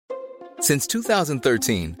Since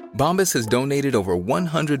 2013, Bombas has donated over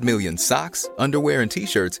 100 million socks, underwear, and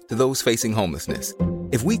T-shirts to those facing homelessness.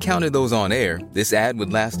 If we counted those on air, this ad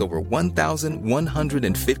would last over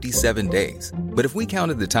 1,157 days. But if we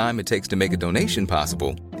counted the time it takes to make a donation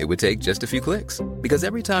possible, it would take just a few clicks. Because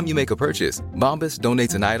every time you make a purchase, Bombas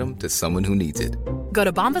donates an item to someone who needs it. Go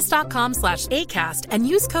to bombas.com/ACAST and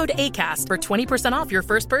use code ACAST for 20% off your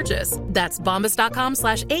first purchase. That's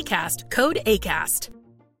bombas.com/ACAST, code ACAST.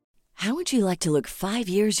 How would you like to look 5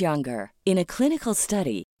 years younger? In a clinical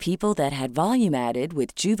study, people that had volume added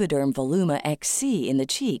with Juvederm Voluma XC in the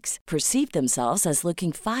cheeks perceived themselves as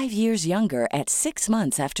looking 5 years younger at 6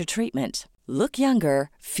 months after treatment. Look younger,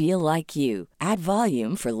 feel like you. Add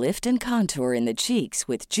volume for lift and contour in the cheeks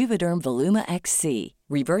with Juvederm Voluma XC.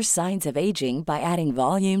 Reverse signs of aging by adding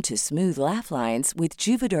volume to smooth laugh lines with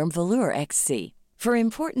Juvederm Volure XC. For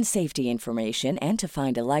important safety information and to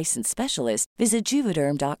find a licensed specialist, visit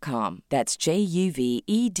Juvederm.com. That's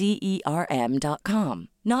JUVEDERM.com.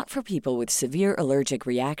 Not for people with severe allergic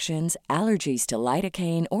reactions, allergies to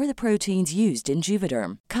lidocaine, or the proteins used in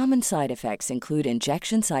Juvederm. Common side effects include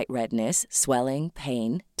injection site redness, swelling,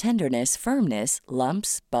 pain, tenderness, firmness,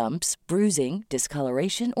 lumps, bumps, bruising,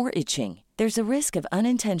 discoloration, or itching. There's a risk of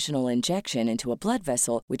unintentional injection into a blood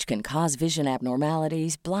vessel, which can cause vision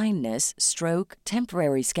abnormalities, blindness, stroke,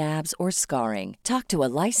 temporary scabs, or scarring. Talk to a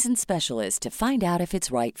licensed specialist to find out if it's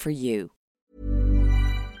right for you.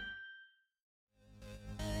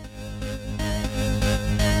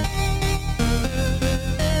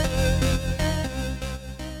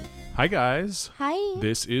 Hi, guys. Hi.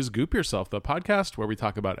 This is Goop Yourself, the podcast where we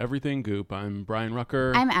talk about everything Goop. I'm Brian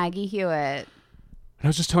Rucker. I'm Aggie Hewitt. And I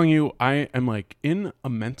was just telling you, I am like in a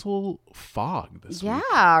mental fog this week. Yeah,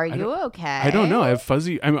 are you okay? I don't know. I have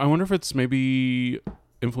fuzzy. I wonder if it's maybe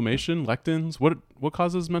inflammation, lectins. What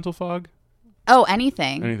causes mental fog? Oh,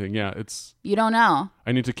 anything. Anything. Yeah, it's. You don't know.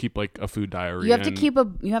 I need to keep like a food diary. You have to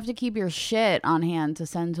keep your shit on hand to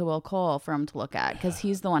send to Will Cole for him to look at, because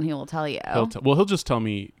he's the one who will tell you. He'll just tell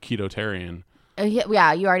me ketotarian.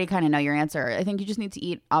 Yeah, you already kind of know your answer. I think you just need to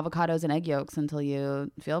eat avocados and egg yolks until you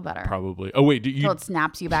feel better. Probably. Oh wait, until it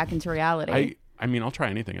snaps you back into reality. I mean, I'll try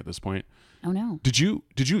anything at this point. Oh no. Did you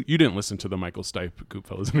didn't listen to the Michael Stipe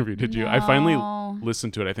Goopfellas interview, did you? No. I finally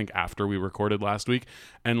listened to it, I think after we recorded last week,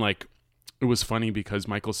 and like it was funny because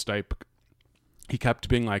Michael Stipe, he kept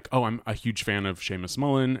being like, "Oh, I'm a huge fan of Seamus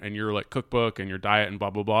Mullen and your like cookbook and your diet and blah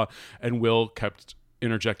blah blah," and Will kept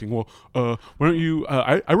interjecting, "Well, why don't you?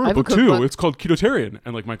 I wrote a book too. It's called Ketotarian,"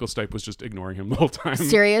 and like Michael Stipe was just ignoring him the whole time.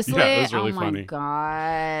 Seriously? Yeah, it was really funny. Oh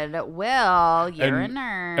my god, Will, you're a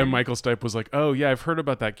nerd. And Michael Stipe was like, "Oh yeah, I've heard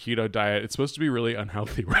about that keto diet. It's supposed to be really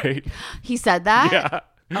unhealthy, right?" He said that? Yeah.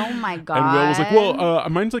 Oh my god. And Will was like, "Well,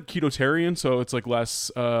 mine's like ketotarian, so it's like less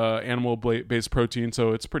animal-based protein,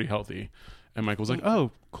 so it's pretty healthy." And Michael was like, "Oh,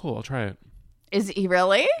 cool, I'll try it." Is he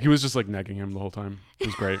really? He was just like negging him the whole time. It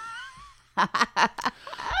was great.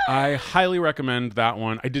 I highly recommend that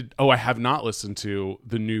one. I have not listened to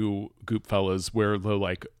the new Goopfellas where the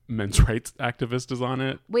like men's rights activist is on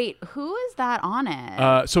it. Wait, who is that on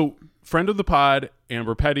it? So friend of the pod,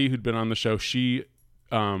 Amber Petty, who'd been on the show, she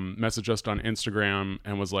messaged us on Instagram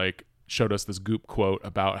and was like, showed us this Goop quote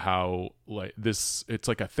about how like this, it's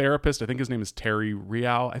like a therapist. I think his name is Terry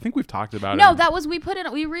Real. I think we've talked about it. No, that was, we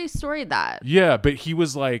restoried that. Yeah, but he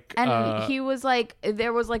was like, and he was like,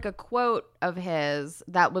 there was like a quote of his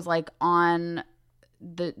that was like on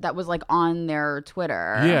their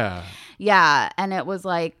Twitter. Yeah. Yeah. And it was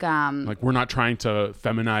like we're not trying to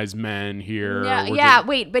feminize men here. Yeah.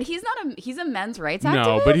 Wait, but he's a men's rights activist?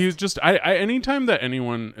 No, but he's just, I anytime that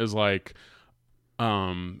anyone is like,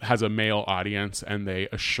 has a male audience and they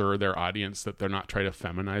assure their audience that they're not trying to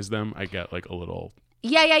feminize them, I get like a little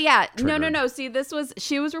yeah triggered. No, see,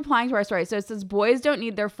 she was replying to our story. So it says, boys don't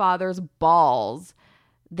need their father's balls,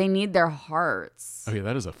 they need their hearts. Oh yeah,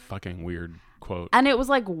 that is a fucking weird quote. And it was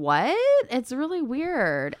like, what? It's really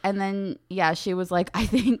weird. And then she was like, I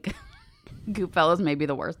think Goopfellas may be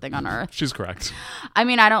the worst thing on earth. She's correct. I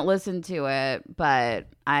mean, I don't listen to it, but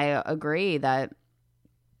I agree that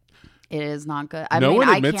it is not good. No one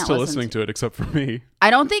admits to listening to it except for me. I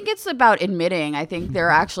don't think it's about admitting. I think they're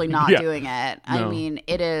actually not doing it. No. I mean,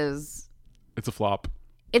 it's a flop.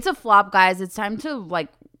 It's a flop, guys. It's time to like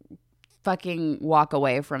fucking walk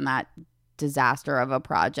away from that disaster of a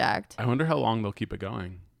project. I wonder how long they'll keep it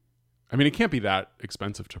going. I mean, it can't be that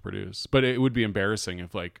expensive to produce, but it would be embarrassing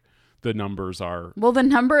if like the numbers are... Well, they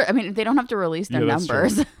don't have to release their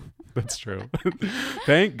numbers. True. That's true.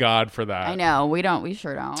 Thank God for that. I know. We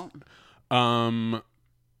sure don't.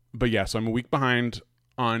 But yeah, so I'm a week behind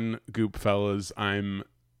on Goopfellas.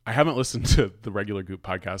 I I haven't listened to the regular Goop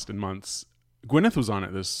podcast in months. Gwyneth was on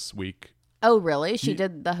it this week. Oh, really? She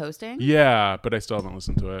did the hosting? Yeah, but I still haven't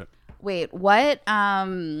listened to it. Wait, what?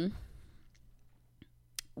 Why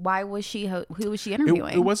was she? Who was she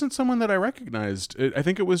interviewing? It wasn't someone that I recognized. I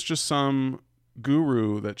think it was just some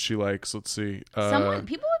guru that she likes. Let's see. People have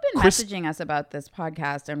been messaging us about this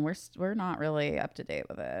podcast, and we're not really up to date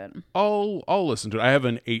with it. I'll listen to it. I have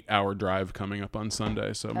an 8-hour drive coming up on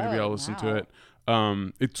Sunday, so maybe I'll listen to it.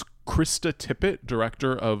 It's Krista Tippett,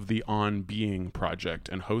 director of the On Being Project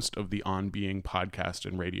and host of the On Being podcast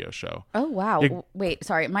and radio show. Oh, wow. Wait,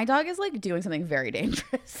 sorry. My dog is like doing something very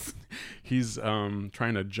dangerous. He's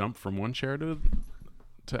trying to jump from one chair to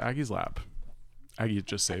Aggie's lap. Aggie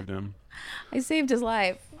just saved him. I saved his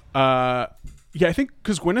life. Yeah, I think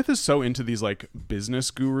because Gwyneth is so into these like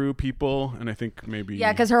business guru people, and I think maybe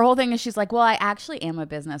because her whole thing is she's like, well, I actually am a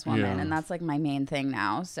businesswoman, and that's like my main thing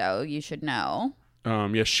now, so you should know.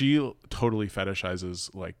 Yeah, she totally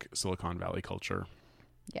fetishizes like Silicon Valley culture.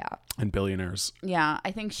 Yeah. And billionaires. Yeah,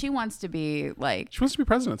 I think she wants to be like... She wants to be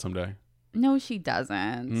president someday. No, she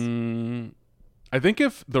doesn't. I think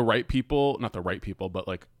if the right people, not the right people, but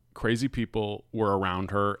like crazy people were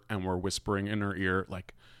around her and were whispering in her ear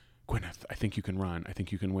like, Gwyneth, I think you can run. I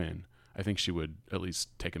think you can win. I think she would at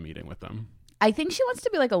least take a meeting with them. I think she wants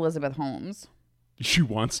to be like Elizabeth Holmes. She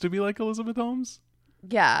wants to be like Elizabeth Holmes?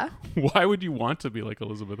 Yeah. Why would you want to be like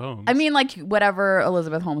Elizabeth Holmes? I mean, like whatever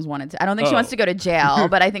Elizabeth Holmes wanted to. I don't think she wants to go to jail,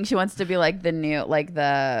 but I think she wants to be like the new, like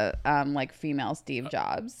the like female Steve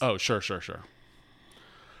Jobs. Oh, sure.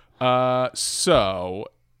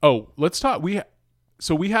 Let's talk. We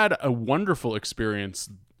had a wonderful experience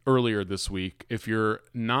earlier this week. If you're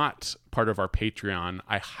not part of our Patreon,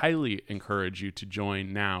 I highly encourage you to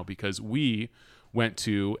join now because we went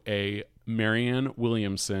to a Marianne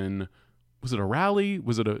Williamson. Was it a rally? It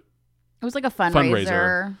was like a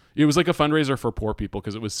fundraiser. It was like a fundraiser for poor people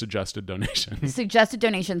because it was suggested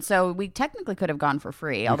donations. So we technically could have gone for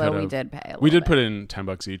free, although we did pay. We did put in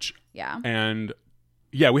 $10 each. Yeah. And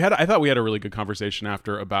yeah, I thought we had a really good conversation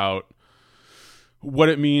after about what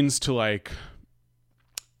it means to like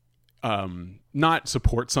not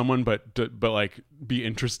support someone, but like be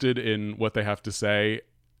interested in what they have to say,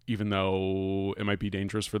 even though it might be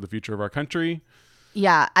dangerous for the future of our country.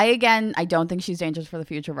 Yeah, I don't think she's dangerous for the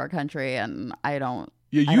future of our country, and I don't.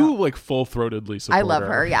 Yeah, you like full-throatedly support her. I love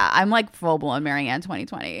her. Yeah, I'm like full-blown Marianne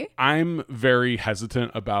 2020. I'm very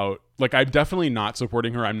hesitant about, like, I'm definitely not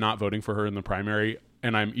supporting her. I'm not voting for her in the primary,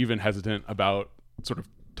 and I'm even hesitant about sort of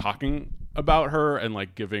talking about her and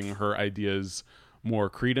like giving her ideas more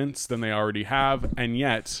credence than they already have, and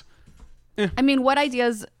yet. I mean, what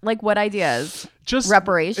ideas? Just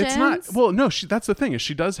reparations? It's not. Well, no. That's the thing is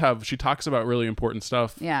she talks about really important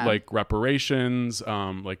stuff, like reparations,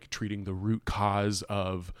 like treating the root cause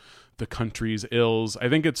of the country's ills. I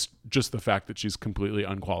think it's just the fact that she's completely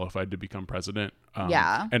unqualified to become president.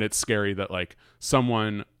 And it's scary that like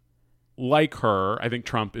someone like her, I think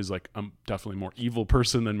Trump is like definitely more evil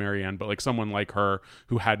person than Marianne, but like someone like her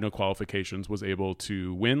who had no qualifications was able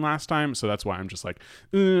to win last time. So that's why I'm just like,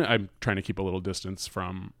 I'm trying to keep a little distance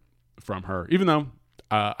from her, even though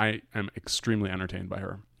I am extremely entertained by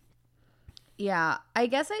her. Yeah, I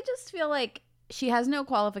guess I just feel like she has no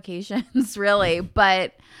qualifications really,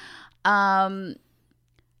 but I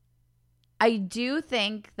do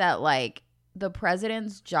think that like the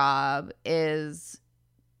president's job is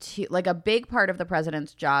to like a big part of the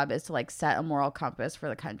president's job is to like set a moral compass for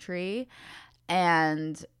the country,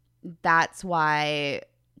 and that's why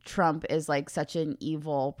Trump is like such an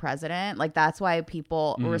evil president. Like that's why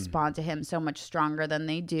people respond to him so much stronger than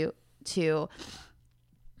they do to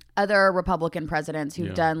other Republican presidents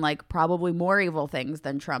who've done like probably more evil things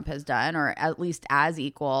than Trump has done, or at least as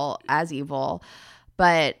evil.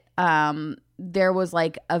 But there was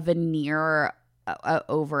like a veneer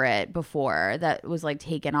over it before that was like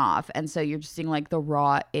taken off, and so you're just seeing like the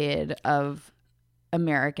raw id of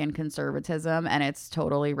American conservatism, and it's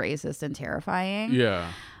totally racist and terrifying.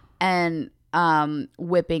 And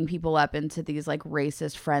whipping people up into these like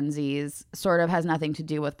racist frenzies sort of has nothing to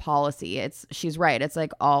do with policy. She's right, it's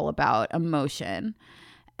like all about emotion.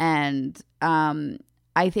 And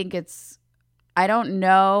I think I don't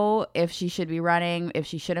know if she should be running, if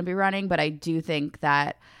she shouldn't be running, but I do think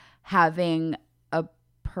that having a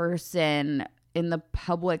person in the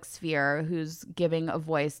public sphere who's giving a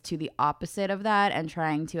voice to the opposite of that and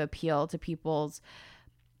trying to appeal to people's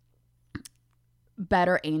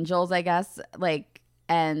better angels, I guess, like,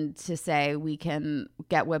 and to say we can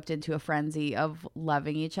get whipped into a frenzy of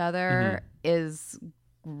loving each other is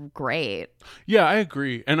great. Yeah, I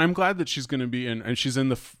agree. And I'm glad that she's going to be in, and she's in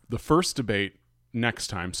the first debate next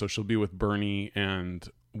time. So she'll be with Bernie and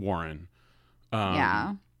Warren.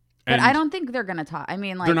 Yeah. But and I don't think they're gonna talk. I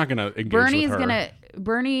mean, like they're not gonna engage Bernie with her.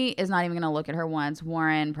 Bernie is not even gonna look at her once.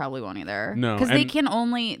 Warren probably won't either. No, because they and- can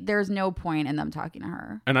only. There's no point in them talking to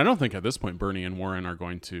her. And I don't think at this point Bernie and Warren are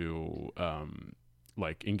going to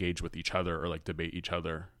like engage with each other or like debate each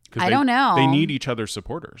other. I don't know. They need each other's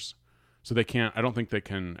supporters. So they can't, I don't think they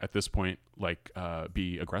can at this point like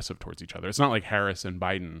be aggressive towards each other. It's not like Harris and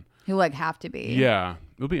Biden. Who like have to be. Yeah.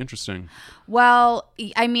 It'll be interesting. Well,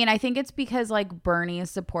 I mean, I think it's because like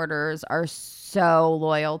Bernie's supporters are so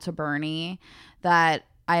loyal to Bernie that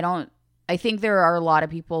I think there are a lot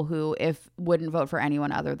of people who wouldn't vote for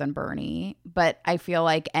anyone other than Bernie, but I feel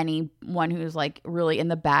like anyone who's like really in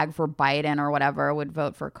the bag for Biden or whatever would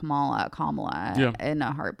vote for Kamala in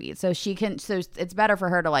a heartbeat. So it's better for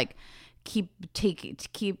her to like keep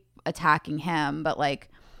attacking him, but like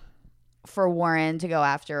for Warren to go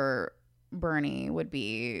after Bernie would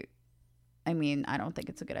be, I mean, I don't think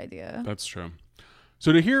it's a good idea. That's true.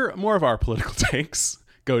 So to hear more of our political takes,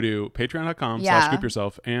 go to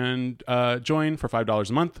patreon.com/scoopyourself and join for $5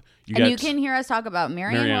 a month. You can hear us talk about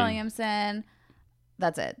Marianne Williamson.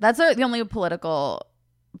 That's it. That's the only political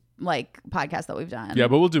like podcast that we've done. Yeah,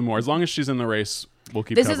 but we'll do more. As long as she's in the race, we'll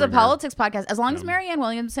keep This is a covering her. politics podcast. As long as Marianne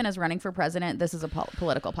Williamson is running for president, this is a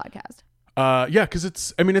political podcast. Yeah, because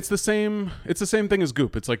it's the same thing as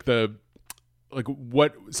Goop. It's like it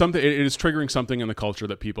is triggering something in the culture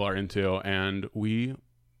that people are into, and we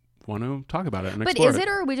want to talk about it and But explore is it,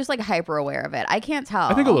 or are we just like hyper aware of it? I can't tell.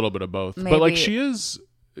 I think a little bit of both. Maybe. But like she is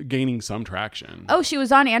gaining some traction. Oh, she was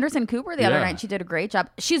on Anderson Cooper the other night. She did a great job.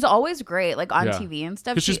 She's always great, like on TV and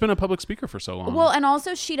stuff. Because she's been a public speaker for so long. Well, and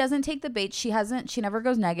also she doesn't take the bait. She never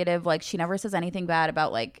goes negative. Like she never says anything bad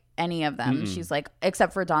about like any of them. She's like,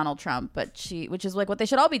 except for Donald Trump, which is like what they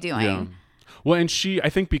should all be doing. Yeah. Well, and I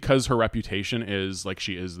think because her reputation is like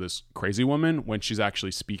she is this crazy woman, when she's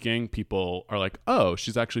actually speaking, people are like, oh,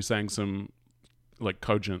 she's actually saying some like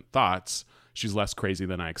cogent thoughts. She's less crazy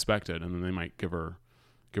than I expected, and then they might give her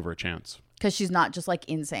a chance because she's not just like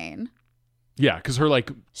insane. Yeah, because her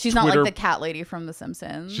like she's Twitter, not like the cat lady from The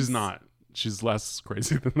Simpsons. She's not. She's less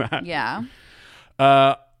crazy than that. Yeah.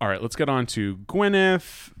 All right, let's get on to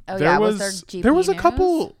Gwyneth. Oh, there was there was a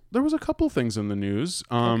couple things in the news.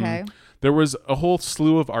 Okay. There was a whole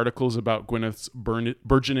slew of articles about Gwyneth's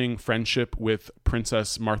burgeoning friendship with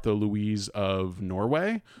Princess Martha Louise of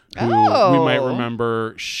Norway, who we might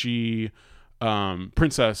remember.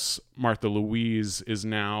 Princess Martha Louise is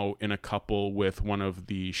now in a couple with one of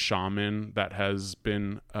the shaman that has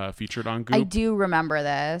been featured on Goop. I do remember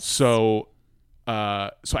this. So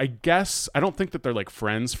I guess I don't think that they're like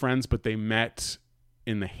friends, but they met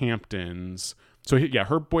in the Hamptons. So yeah,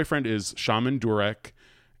 her boyfriend is Shaman Durek,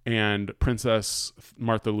 and Princess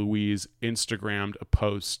Martha Louise Instagrammed a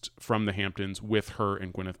post from the Hamptons with her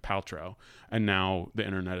and Gwyneth Paltrow, and now the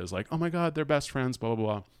internet is like, oh my God, they're best friends, blah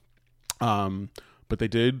blah blah. But they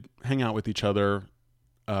did hang out with each other.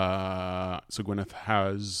 So Gwyneth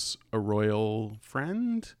has a royal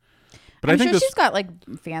friend. But I'm I think sure she's got like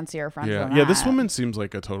fancier friends. than yeah. This that. woman seems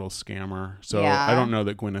like a total scammer. So Yeah. I don't know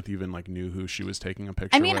that Gwyneth even like knew who she was taking a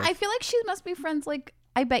picture. I mean, with. I feel like she must be friends. Like,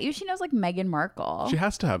 I bet you she knows like Meghan Markle. She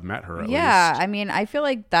has to have met her. At yeah, least. I mean, I feel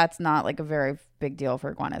like that's not like a very big deal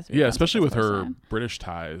for Gwyneth. to be Yeah, friends especially with this her person. British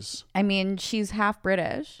ties. I mean, she's half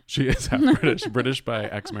British. She is half British, British by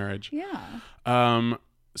ex-marriage. Yeah.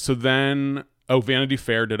 So then, Vanity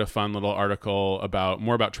Fair did a fun little article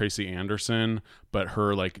more about Tracy Anderson, but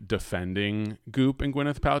her like defending Goop and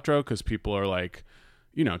Gwyneth Paltrow, because people are like,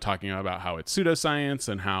 talking about how it's pseudoscience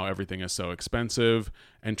and how everything is so expensive.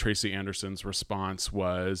 And Tracy Anderson's response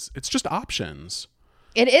was, "It's just options."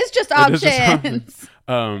 It is just options.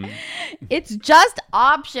 It's just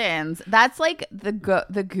options. That's like the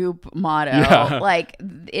Goop motto. Yeah. Like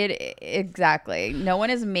it exactly. No one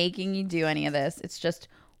is making you do any of this. It's just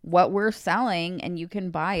what we're selling and you can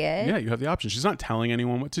buy it. Yeah, you have the option. She's not telling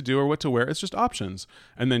anyone what to do or what to wear. It's just options.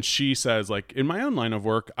 And then she says, like, in my own line of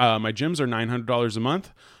work, my gyms are $900 a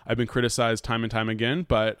month. I've been criticized time and time again,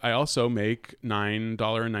 but I also make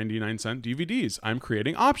 $9.99 DVDs. I'm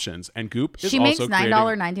creating options. And Goop is she also makes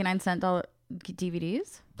 $9.99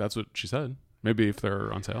 DVDs? That's what she said. Maybe if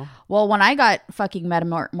they're on sale. Well, when I got fucking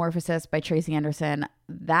Metamorphosis by Tracy Anderson,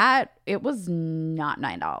 it was not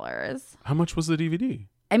 $9. How much was the DVD?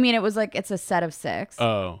 I mean, it was like, it's a set of 6.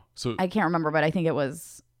 Oh, so I can't remember, but I think it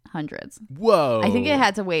was hundreds. Whoa. I think it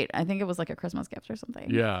had to wait. I think it was like a Christmas gift or something.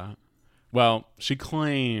 Yeah. Well, she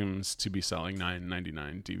claims to be selling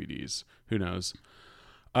 $9.99 DVDs. Who knows?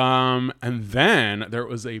 And then there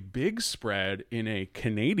was a big spread in a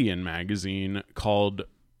Canadian magazine called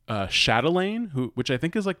Chatelaine, which I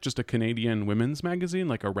think is like just a Canadian women's magazine,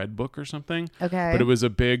 like a Red Book or something. Okay. But it was a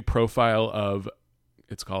big profile of,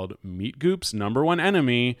 it's called Meet Goop's number one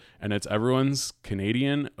enemy, and it's everyone's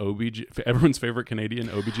everyone's favorite Canadian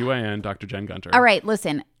OBGYN, Dr. Jen Gunter. All right,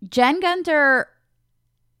 listen. Jen Gunter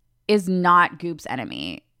is not Goop's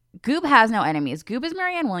enemy. Goop has no enemies. Goop is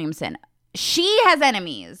Marianne Williamson. She has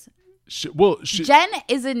enemies. Jen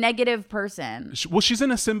is a negative person. She's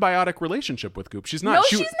in a symbiotic relationship with Goop. She's not. No,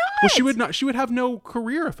 she's not. Well, she would not. She would have no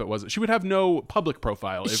career if it wasn't. She would have no public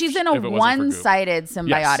profile. She's in a one-sided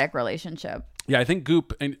symbiotic relationship. Yeah, I think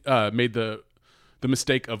Goop made the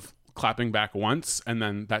mistake of clapping back once, and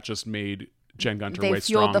then that just made Jen Gunter way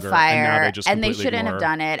stronger. They fueled the fire, and they shouldn't have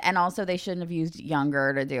done it. And also, they shouldn't have used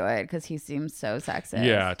Younger to do it because he seems so sexist.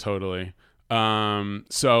 Yeah, totally.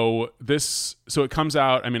 So it comes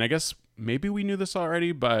out. I mean, I guess maybe we knew this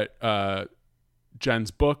already, but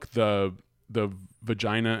Jen's book, the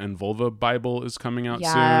Vagina and Vulva Bible, is coming out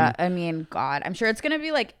soon. Yeah, I mean, God, I'm sure it's gonna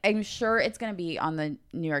be on the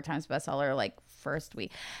New York Times bestseller like first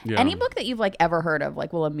week. Yeah. Any book that you've like ever heard of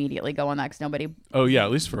like will immediately go on that because nobody. Oh yeah,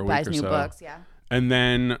 at least for a week or so. Buys new books, yeah. And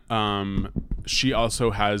then she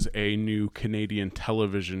also has a new Canadian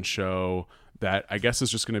television show that I guess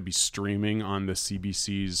is just going to be streaming on the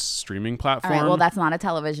CBC's streaming platform. All right, well, that's not a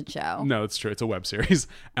television show. No, it's true. It's a web series.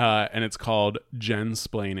 And it's called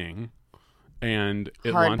Jensplaining. And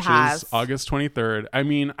it launches August 23rd. I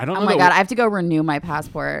mean, I don't know. Oh my God, I have to go renew my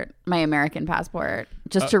passport, my American passport,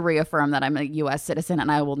 just to reaffirm that I'm a U.S. citizen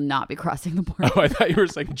and I will not be crossing the border. Oh, I thought you were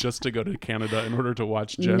saying just to go to Canada in order to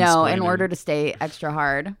watch Jensplaining. No, in order to stay extra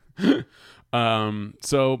hard.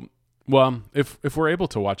 Well, if we're able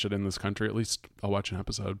to watch it in this country, at least I'll watch an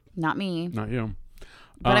episode. Not me. Not you.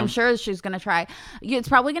 But I'm sure she's going to try. It's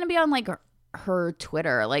probably going to be on like her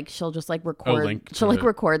Twitter. Like she'll just like record. She'll like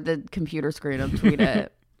record the computer screen and tweet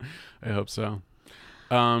it. I hope so.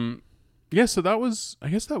 Yeah, so I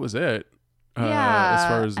guess that was it. Yeah. As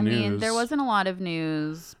far as news. I mean, there wasn't a lot of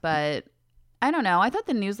news, but I don't know. I thought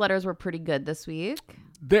the newsletters were pretty good this week.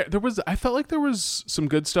 I felt like there was some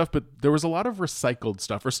good stuff, but there was a lot of recycled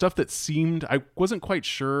stuff or stuff that seemed, I wasn't quite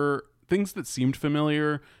sure, things that seemed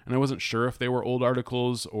familiar, and I wasn't sure if they were old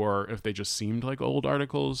articles or if they just seemed like old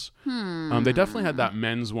articles. They definitely had that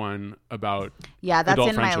men's one about that's adult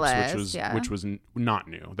in my friendships, list, which was not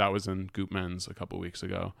new. That was in Goop Men's a couple weeks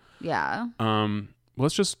ago. Yeah.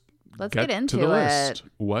 Let's get into the list.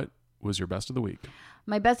 What was your best of the week?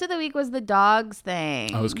 My best of the week was the dogs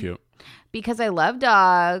thing. That was cute. Because I love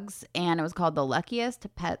dogs, and it was called The Luckiest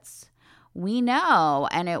Pets We Know.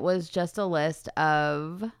 And it was just a list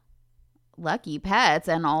of lucky pets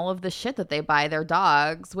and all of the shit that they buy their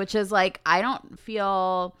dogs, which is like, I don't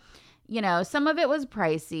feel, some of it was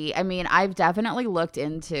pricey. I mean, I've definitely looked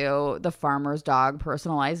into the Farmer's Dog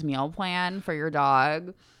personalized meal plan for your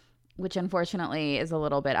dog, which unfortunately is a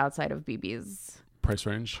little bit outside of BB's price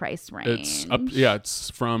range. It's up. Yeah,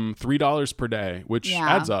 it's from $3 per day, which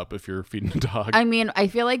adds up if you're feeding a dog. I mean, I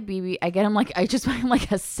feel like BB, I just buy him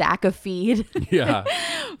like a sack of feed. Yeah.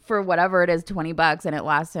 For whatever it is, $20, and it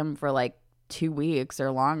lasts him for like 2 weeks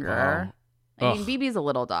or longer. Wow. I mean, BB's a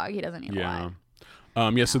little dog. He doesn't need a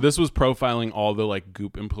lot. So this was profiling all the like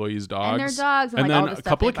Goop employees' dogs. And their dogs. And like, then all the a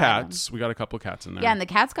couple of cats. We got a couple of cats in there. Yeah, and the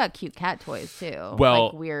cats got cute cat toys too. Well,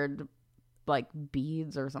 like weird like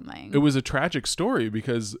beads or something. It was a tragic story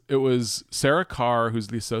because it was Sarah Carr, who's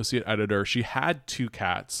the associate editor. She had 2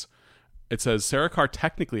 cats. It says Sarah Carr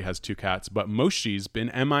technically has 2 cats, but Moshi's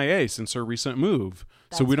been MIA since her recent move.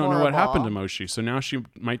 So we don't know what happened to Moshi. So now she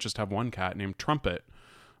might just have 1 cat named Trumpet.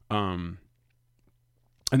 And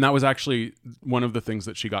that was actually one of the things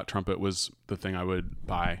that she got. Trumpet was the thing I would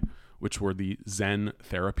buy, which were the Zen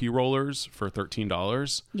therapy rollers for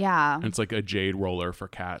 $13. Yeah. And it's like a jade roller for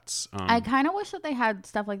cats. I kind of wish that they had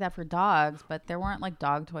stuff like that for dogs, but there weren't like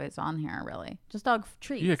dog toys on here really. Just dog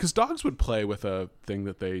treats. Yeah, because dogs would play with a thing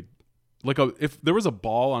that they, like if there was a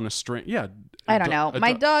ball on a string. Yeah. I don't know.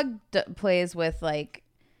 My dog plays with like,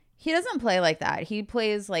 he doesn't play like that. He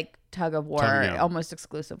plays like tug of war almost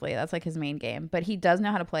exclusively. That's like his main game, but he does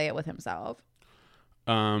know how to play it with himself.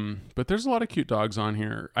 But there's a lot of cute dogs on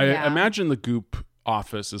here. I imagine the Goop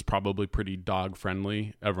office is probably pretty dog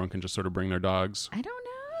friendly. Everyone can just sort of bring their dogs. I don't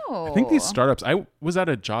know. I think these startups, I was at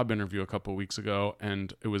a job interview a couple of weeks ago,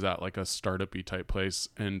 and it was at like a startup-y type place,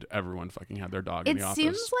 and everyone fucking had their dog in the office. It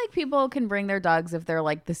seems like people can bring their dogs if they're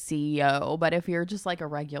like the CEO, but if you're just like a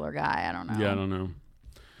regular guy, I don't know. Yeah, I don't know.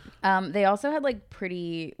 They also had like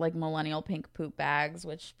pretty like millennial pink poop bags,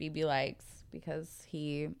 which BB likes because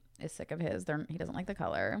he is sick of his. He doesn't like the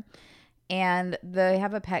color. And they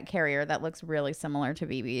have a pet carrier that looks really similar to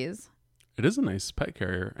BB's. It is a nice pet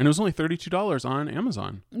carrier. And it was only $32 on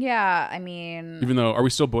Amazon. Yeah, I mean, Even though, are we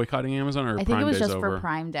still boycotting Amazon or I think Prime it was Day's just over? for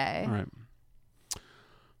Prime Day. All right.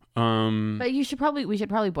 But we should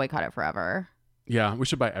probably boycott it forever. Yeah, we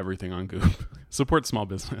should buy everything on Goop. Support small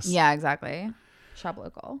business. Yeah, exactly. Shop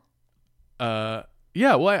local.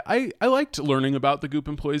 Yeah, well, I liked learning about the Goop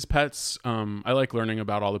employees' pets. I like learning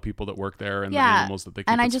about all the people that work there and the animals that they keep.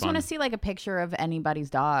 And I It's just fun. want to see like a picture of anybody's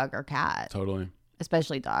dog or cat. Totally.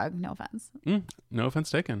 Especially dog. No offense. No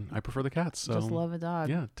offense taken. I prefer the cats. So Just love a dog.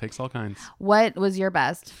 yeah, takes all kinds. What was your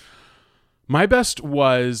best? My best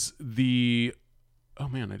was the... Oh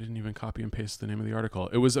man, I didn't even copy and paste the name of the article.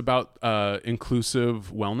 It was about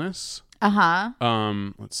inclusive wellness.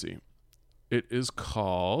 Let's see. It is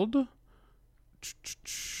called...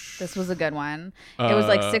 This was a good one. It was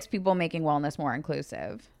like 6 people making wellness more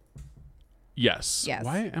inclusive. Yes. Yes.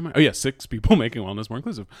 Why am I... Oh yeah, 6 people making wellness more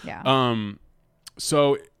inclusive. Yeah.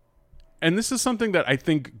 So, and this is something that I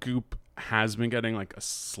think Goop has been getting like a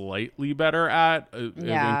slightly better at,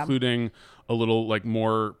 including a little like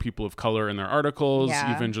more people of color in their articles,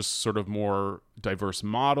 even just sort of more diverse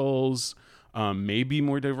models, maybe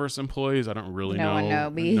more diverse employees. I don't really know.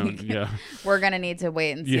 Yeah. We're going to need to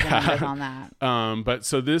wait and see the numbers on that. But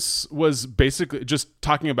so this was basically just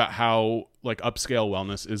talking about how like upscale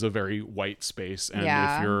wellness is a very white space. And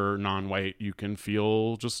if you're non-white, you can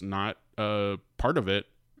feel just not part of it.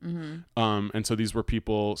 And so these were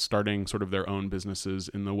people starting sort of their own businesses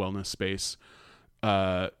in the wellness space.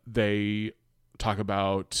 They talk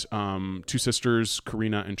about 2 sisters,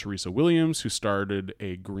 Karina and Teresa Williams, who started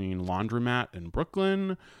a green laundromat in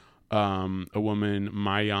Brooklyn. A woman,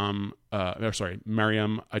 Mariam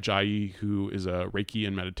Ajayi, who is a Reiki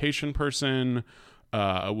and meditation person.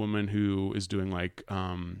 A woman who is doing like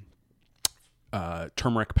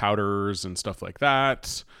turmeric powders and stuff like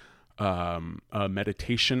that. A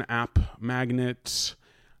meditation app magnet,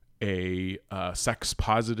 a sex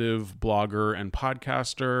positive blogger and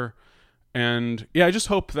podcaster. And yeah, I just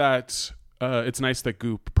hope that it's nice that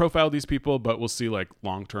Goop profiled these people, but we'll see like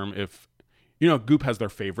long term if, Goop has their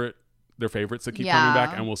favorites that keep coming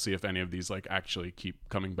back, and we'll see if any of these like actually keep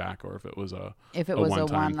coming back or if it was a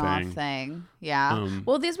one-off thing. Yeah.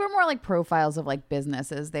 Well, these were more like profiles of like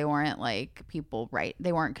businesses. They weren't like people, right?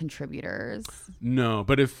 They weren't contributors. No,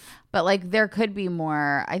 but like there could be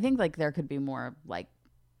more. I think like there could be more like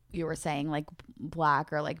you were saying like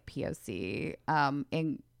Black or like POC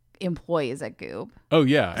employees at Goop. Oh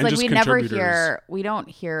yeah, and like just we don't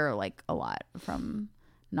hear like a lot from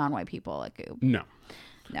non-white people at Goop. No.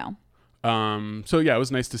 No. So yeah, it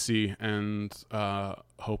was nice to see, and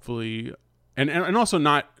hopefully, and also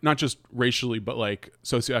not just racially, but like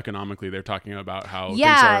socioeconomically, they're talking about how things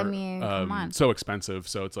are come on. so expensive.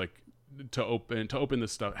 So it's like to open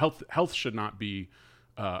this stuff. Health should not be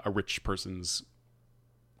a rich person's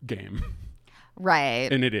game. Right.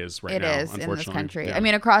 And it is right now. It is in this country. Yeah. I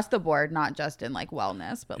mean, across the board, not just in like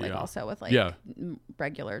wellness, but like also with like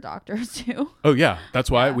regular doctors too. Oh yeah, that's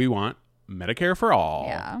why we want Medicare for all.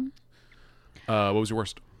 Yeah. What was your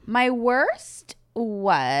worst? My worst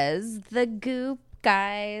was the Goop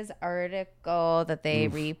guys article that they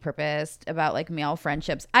repurposed about like male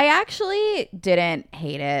friendships. I actually didn't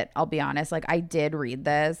hate it. I'll be honest. Like I did read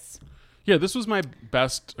this. Yeah, this was my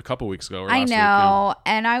best a couple weeks ago. Or last I know. Week, yeah.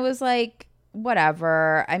 And I was like,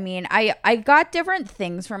 whatever. I mean, I got different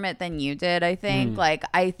things from it than you did, I think. Like,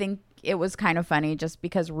 I think it was kind of funny just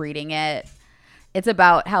because reading it, it's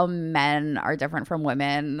about how men are different from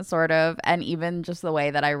women, sort of. And even just the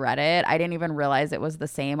way that I read it, I didn't even realize it was the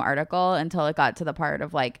same article until it got to the part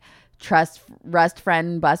of like rust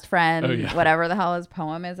friend, bust friend, whatever the hell his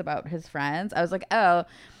poem is about his friends. I was like, oh,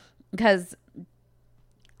 because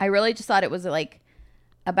I really just thought it was like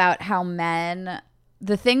about how men...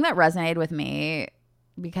 The thing that resonated with me,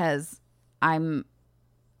 because I'm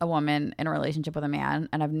a woman in a relationship with a man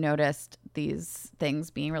and I've noticed these things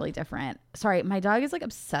being really different. Sorry, my dog is like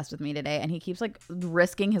obsessed with me today and he keeps like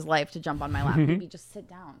risking his life to jump on my lap. Maybe just sit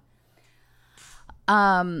down.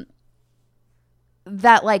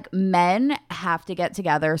 That like men have to get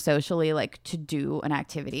together socially like to do an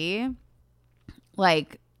activity.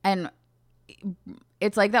 Like, and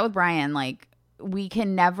it's like that with Brian. Like we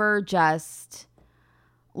can never just...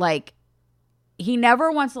 Like, he never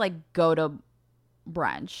wants to, like, go to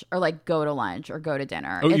brunch or, like, go to lunch or go to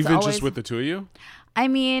dinner. Oh, it's even always, just with the two of you? I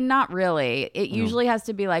mean, not really. It usually has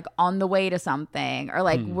to be, like, on the way to something or,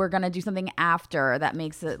 like, we're going to do something after that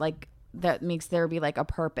makes it, like, that makes there be, like, a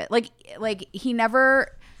purpose. Like he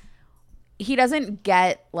doesn't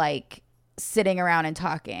get, like, sitting around and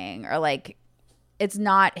talking or, like, it's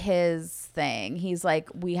not his thing. He's like,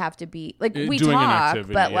 we have to be like, we doing an talk,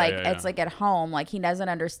 activity. but Yeah, like yeah, it's like at home, like he doesn't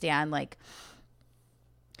understand like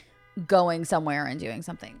going somewhere and doing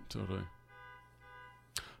something. Totally.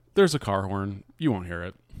 There's a car horn. You won't hear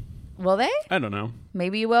it. Will they? I don't know.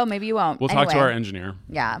 Maybe you will, maybe you won't. We'll talk to our engineer.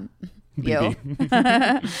 Yeah. You.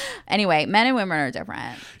 Anyway, men and women are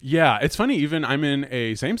different. Yeah, it's funny. Even I'm in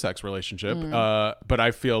a same-sex relationship, but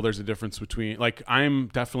I feel there's a difference between, like, I'm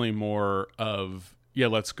definitely more of, yeah,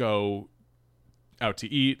 let's go out to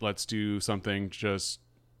eat. Let's do something just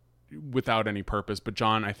without any purpose. But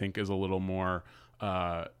John, I think, is a little more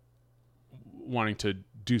wanting to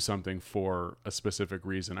do something for a specific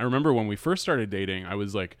reason. I remember when we first started dating, I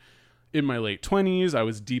was like in my late 20s. I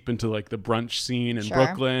was deep into like the brunch scene in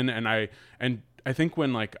Brooklyn, and I think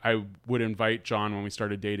when like I would invite John when we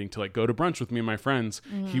started dating to like go to brunch with me and my friends,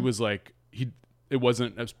 he was like it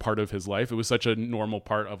wasn't as part of his life. It was such a normal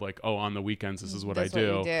part of like, oh, on the weekends this is what I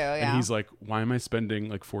do. And he's like, why am I spending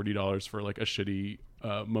like $40 for like a shitty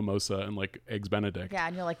mimosa and like eggs Benedict? Yeah,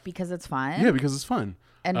 and you're like, because it's fun. Yeah, because it's fun.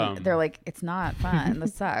 And they're like, it's not fun.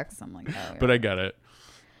 This sucks. I'm like, oh. But I get it.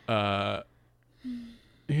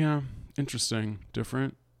 Yeah, interesting.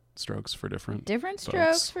 Different strokes for different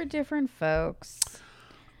strokes for different folks.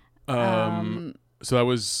 So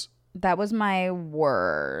that was my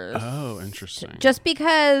worst. Oh, interesting. Just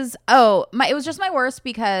because it was just my worst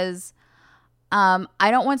because I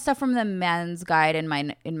don't want stuff from the men's guide in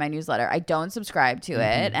my newsletter. I don't subscribe to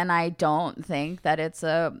it, and I don't think that it's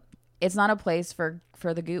not a place for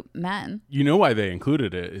the Goop men. You know why they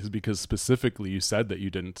included it is because specifically you said that you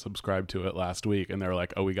didn't subscribe to it last week, and they're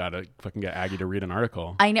like, oh, we gotta fucking get Aggie to read an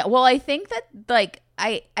article. I know. Well, I think that like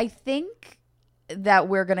I think that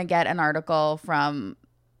we're gonna get an article from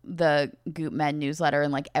the Goop Men newsletter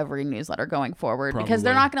and like every newsletter going forward. Probably. Because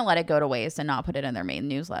they're not going to let it go to waste and not put it in their main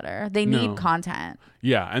newsletter. They need content.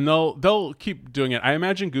 Yeah, and they'll keep doing it. I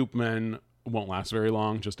imagine Goop Men won't last very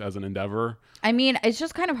long just as an endeavor. I mean, it's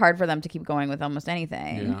just kind of hard for them to keep going with almost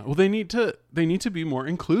anything. Yeah. Well, they need to be more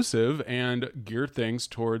inclusive and gear things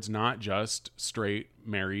towards not just straight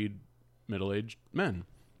married middle-aged men.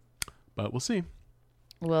 But we'll see.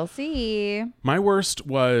 We'll see. My worst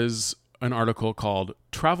was an article called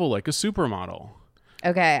Travel Like a Supermodel.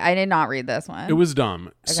 Okay, I did not read this one. It was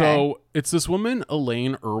dumb. Okay. So it's this woman,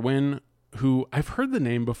 Elaine Irwin, who I've heard the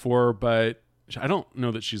name before, but I don't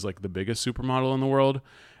know that she's like the biggest supermodel in the world.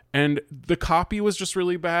 And the copy was just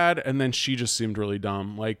really bad, and then she just seemed really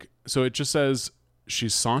dumb. Like, so it just says,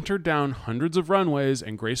 she's sauntered down hundreds of runways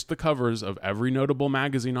and graced the covers of every notable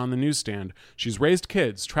magazine on the newsstand. She's raised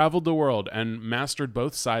kids, traveled the world, and mastered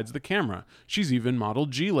both sides of the camera. She's even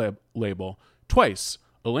modeled G-Label twice.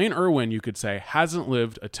 Elaine Irwin, you could say, hasn't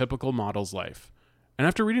lived a typical model's life. And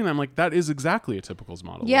after reading that, I'm like, that is exactly a typical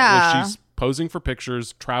model. Yeah. Like, she's posing for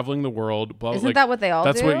pictures, traveling the world. Blah, Isn't that what they all do?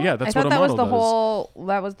 That's what a model does.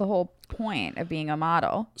 That was the whole point of being a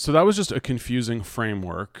model. So that was just a confusing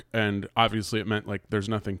framework, and obviously it meant like there's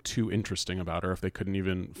nothing too interesting about her if they couldn't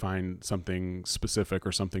even find something specific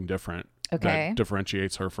or something different that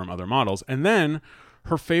differentiates her from other models. And then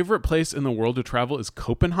her favorite place in the world to travel is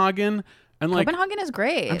Copenhagen. And like, Copenhagen is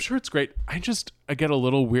great. I'm sure it's great. I get a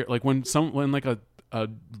little weird, like when like a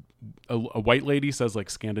white lady says like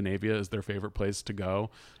Scandinavia is their favorite place to go.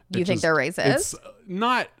 You think they're racist? It's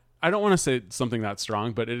not. I don't want to say something that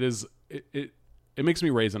strong, but it is. It makes me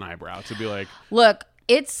raise an eyebrow to be like, look,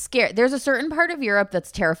 it's scary. There's a certain part of Europe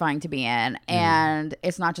that's terrifying to be in, and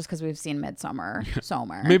it's not just because we've seen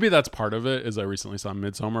Midsommar. Maybe that's part of it. Is I recently saw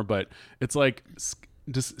Midsommar, but it's like.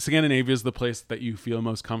 Scandinavia is the place that you feel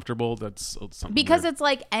most comfortable. That's something because weird. It's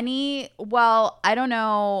like I don't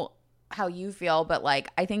know how you feel, but like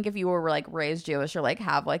I think if you were like raised Jewish or like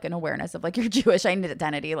have like an awareness of like your Jewish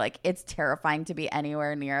identity, like it's terrifying to be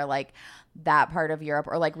anywhere near like that part of Europe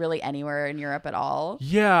or like really anywhere in Europe at all.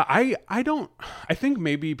 Yeah, I think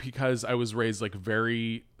maybe because I was raised like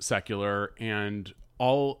very secular and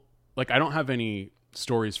all like I don't have any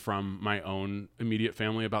stories from my own immediate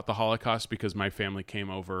family about the Holocaust because my family came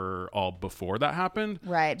over all before that happened.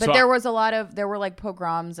 Right. But so there were like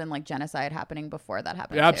pogroms and like genocide happening before that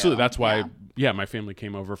happened. Yeah, absolutely. That's why, my family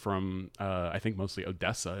came over from, I think mostly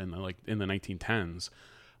Odessa in the 1910s.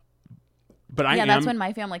 But that's when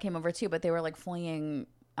my family came over too, but they were like fleeing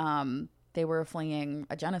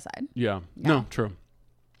a genocide. Yeah. No, true.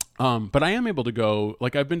 But I am able to go,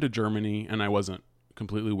 like I've been to Germany and I wasn't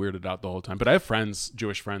completely weirded out the whole time, but I have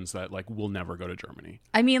Jewish friends that like will never go to Germany.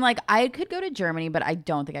 I mean, like I could go to Germany, but I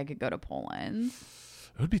don't think I could go to Poland.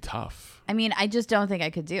 It would be tough. I mean, I just don't think I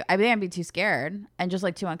could do. I think I'd be too scared and just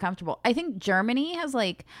like too uncomfortable. I think Germany has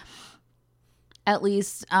like at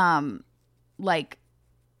least like,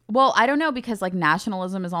 well, I don't know, because like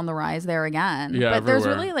nationalism is on the rise there again. Yeah, but there's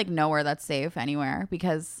everywhere. really like nowhere that's safe anywhere,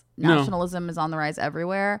 because nationalism is on the rise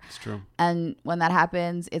everywhere. It's true. And when that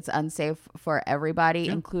happens, it's unsafe for everybody,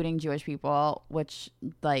 including Jewish people, which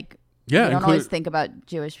like you don't always think about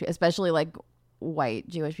Jewish, especially like white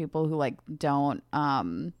Jewish people who like don't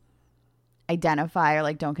identify or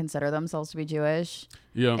like don't consider themselves to be Jewish.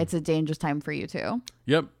 Yeah. It's a dangerous time for you too.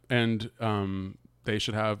 Yep. And they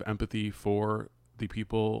should have empathy for the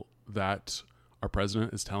people that our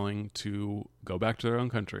president is telling to go back to their own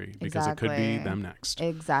country, because it could be them next.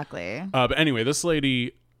 Exactly. But anyway, this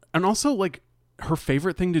lady, and also like her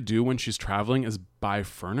favorite thing to do when she's traveling is buy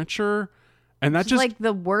furniture. And that's It's just like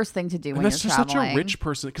the worst thing to do when that's you're just traveling. such a rich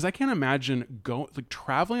person, because I can't imagine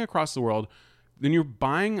traveling across the world. Then you're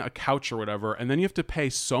buying a couch or whatever, and then you have to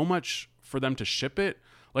pay so much for them to ship it.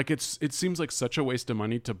 Like it seems like such a waste of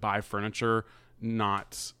money to buy furniture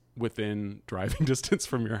not within driving distance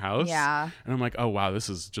from your house. Yeah. And I'm like, oh wow, this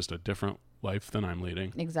is just a different life than I'm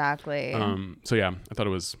leading. Exactly. So yeah, I thought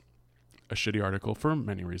it was a shitty article for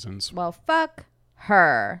many reasons. Well, fuck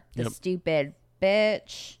her, the Yep. stupid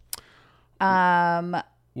bitch.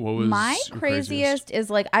 What was My your craziest is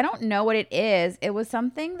like, I don't know what it is. It was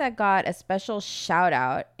something that got a special shout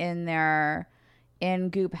out in their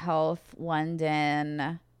Goop Health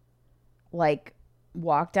London, like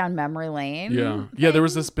walk down memory lane. Yeah. Yeah, there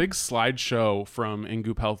was this big slideshow from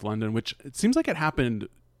Ingoop Health London, which it seems like it happened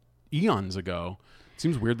eons ago. It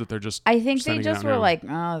seems weird that they're just I think they sending it just out were now. like,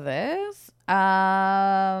 oh, this.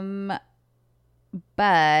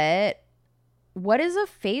 But what is a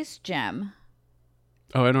face gem?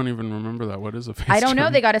 Oh, I don't even remember that. What is a face I don't know.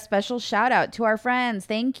 gem? They got a special shout out to our friends.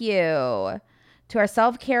 Thank you. To our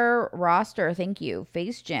self-care roster. Thank you.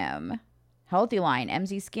 Face Gym, Healthy Line,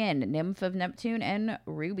 MZ Skin, Nymph of Neptune, and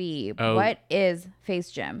Ruby. Oh. What is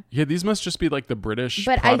Face Gym? Yeah, these must just be like the British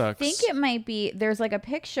But products. I think it might be, there's like a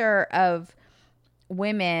picture of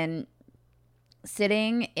women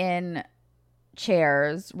sitting in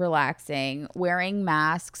chairs, relaxing, wearing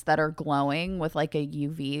masks that are glowing with like a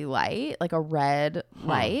UV light, like a red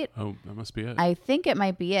light. Oh, that must be it. I think it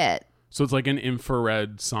might be it. So it's like an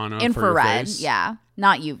infrared sauna for your Infrared, face? yeah.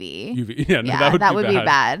 Not UV. UV. Yeah, no, Yeah, that would be bad.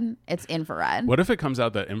 bad. It's infrared. What if it comes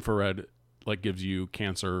out that infrared like gives you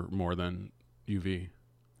cancer more than UV?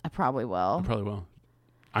 I probably will. I probably will.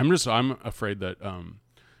 I'm afraid that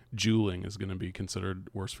juuling is going to be considered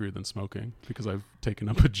worse for you than smoking, because I've taken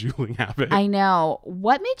up a juuling habit. I know.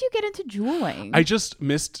 What made you get into juuling? I just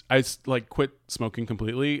missed. I like quit smoking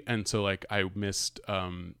completely, and so like I missed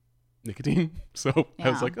nicotine. So I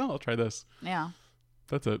was Yeah. like, oh, I'll try this. Yeah.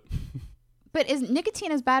 That's it. But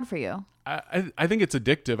nicotine is bad for you? I think it's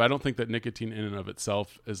addictive. I don't think that nicotine in and of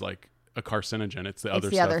itself is like a carcinogen. It's the It's other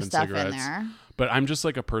the stuff other in stuff cigarettes. in there. But I'm just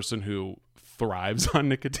like a person who thrives on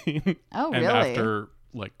nicotine. Oh, and really? after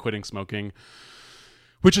like quitting smoking,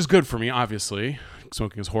 which is good for me, obviously.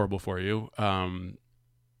 Smoking is horrible for you.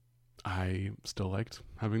 I still liked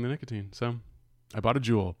having the nicotine. So I bought a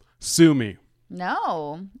Juul. Sue me.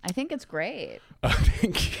 No. I think it's great.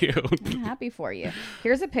 Thank you. I'm happy for you.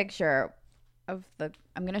 Here's a picture of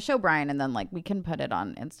I'm going to show Brian, and then like we can put it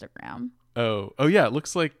on Instagram. Oh yeah. It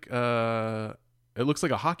looks like a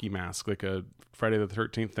hockey mask, like a Friday the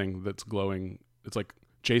 13th thing that's glowing. It's like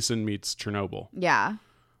Jason meets Chernobyl. Yeah.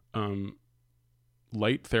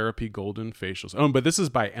 Light therapy golden facials. Oh, but this is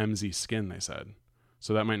by MZ Skin, they said.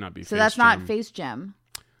 So that might not be. So Face that's not Gym. Face Gym.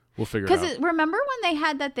 We'll figure it out. Because remember when they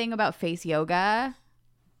had that thing about face yoga?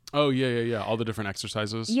 Oh yeah. All the different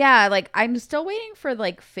exercises. Yeah, like I'm still waiting for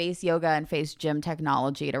like face yoga and face gym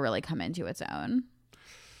technology to really come into its own.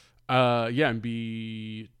 Yeah, and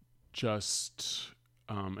be just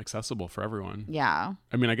accessible for everyone. Yeah.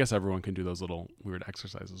 I mean, I guess everyone can do those little weird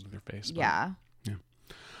exercises with your face. But,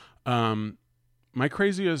 Yeah. my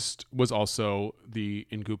craziest was also the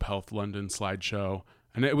Ingoop Health London slideshow,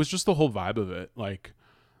 and it was just the whole vibe of it. Like,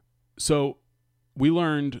 so we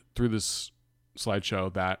learned through this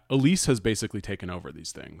slideshow that Elise has basically taken over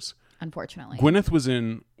these things. Unfortunately. Gwyneth was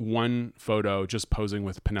in one photo just posing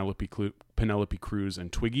with Penelope Cruz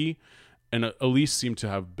and Twiggy, and Elise seemed to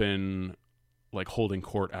have been like holding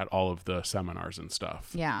court at all of the seminars and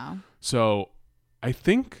stuff. Yeah. So I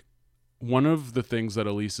think one of the things that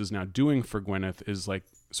Elise is now doing for Gwyneth is like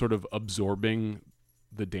sort of absorbing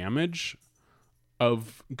the damage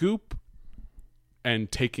of Goop and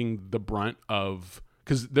taking the brunt of,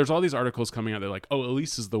 because there's all these articles coming out that like, oh,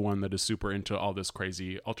 Elise is the one that is super into all this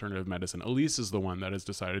crazy alternative medicine. Elise is the one that has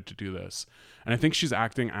decided to do this. And I think she's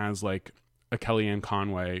acting as like a Kellyanne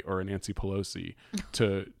Conway or a Nancy Pelosi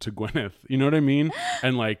to Gwyneth. You know what I mean?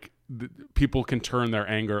 And like people can turn their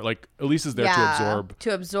anger. Like Elise is there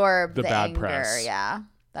to absorb the bad anger. press. Yeah,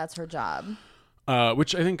 that's her job.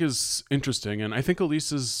 Which I think is interesting, and I think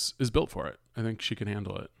Elise is built for it. I think she can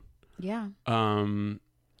handle it. Yeah.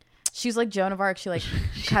 She's like Joan of Arc. She like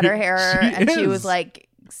cut her hair, and she was like,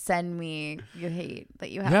 "Send me your hate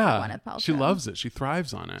that you have for Gwyneth Paltrow." She loves it. She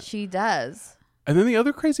thrives on it. She does. And then the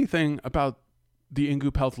other crazy thing about the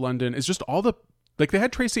Ingoop Health London is just all the, like, they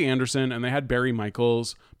had Tracy Anderson and they had Barry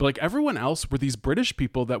Michaels, but like everyone else were these British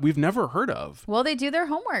people that we've never heard of. Well, they do their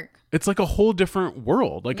homework. It's like a whole different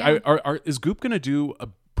world. Like, is Goop gonna do a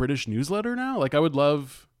British newsletter now? Like, I would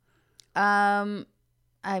love.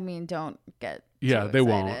 I mean, don't get they excited.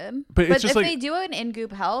 won't. But it's just if like, they do it in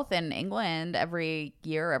Goop Health in England every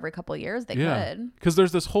year, every couple of years, they could. Because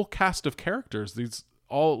there's this whole cast of characters. These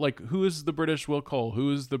all, like, who is the British Will Cole?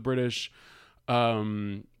 Who is the British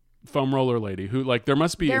foam roller lady? Who, like, there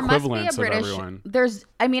must be equivalents of everyone.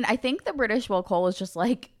 I think the British Will Cole is just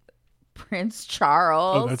like Prince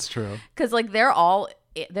Charles. Oh, that's true. Because like they're all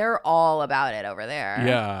about it over there.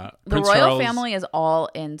 Yeah. The royal family is all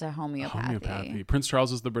into homeopathy. Prince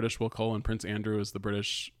Charles is the British Will Cole, and Prince Andrew is the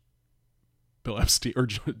British Bill Epstein or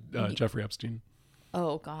Jeffrey Epstein.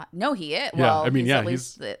 Oh God, no, he is. Yeah, well, I mean,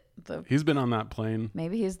 he's been on that plane.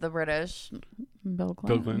 Maybe he's the British Bill Clinton.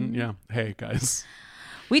 Bill Clinton, yeah. Hey guys,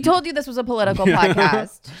 we told you this was a political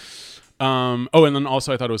podcast. And then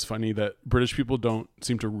also I thought it was funny that British people don't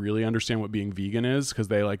seem to really understand what being vegan is, because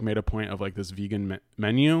they like made a point of like this vegan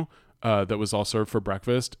menu that was all served for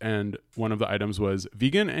breakfast, and one of the items was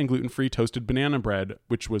vegan and gluten-free toasted banana bread,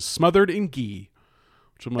 which was smothered in ghee.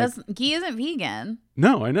 Which I'm like, ghee isn't vegan.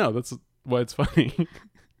 No, I know, that's why it's funny.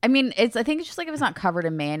 I mean, I think it's just like if it's not covered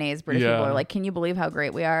in mayonnaise, British people are like, can you believe how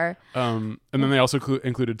great we are? And then they also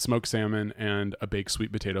included smoked salmon and a baked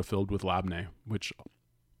sweet potato filled with labneh, which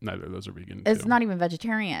neither of those are vegan. It's not even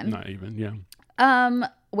vegetarian. Not even, yeah.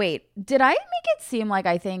 Wait, did I make it seem like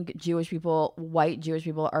I think white Jewish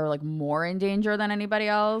people are like more in danger than anybody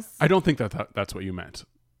else? I don't think that's what you meant.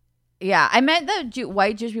 Yeah, I meant that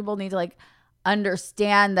white Jewish people need to like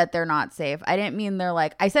understand that they're not safe. I didn't mean they're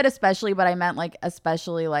like, I said especially, but I meant like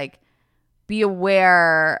especially like be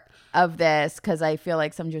aware of this, because I feel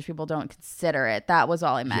like some Jewish people don't consider it. That was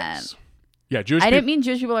all I meant. Yes. Yeah, I didn't mean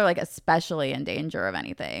Jewish people are like especially in danger of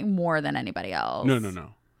anything more than anybody else. No.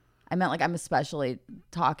 I meant like I'm especially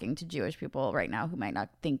talking to Jewish people right now who might not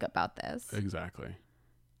think about this. Exactly.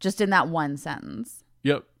 Just in that one sentence.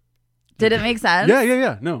 Yep. Did it make sense?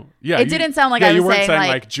 Yeah. No. Yeah. It didn't sound like I was you weren't saying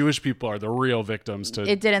like Jewish people are the real victims to.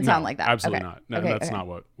 It didn't sound like that. Absolutely okay. not. No, okay, that's okay. not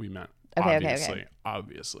what we meant. Okay.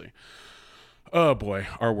 Obviously. Oh boy,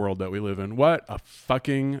 our world that we live in. What a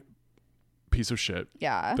fucking piece of shit.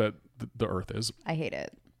 Yeah. That the earth is. I hate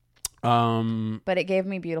it. But it gave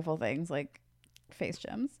me beautiful things like face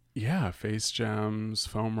gems. Yeah, face gems,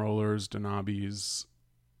 foam rollers, Denabis,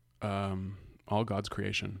 all God's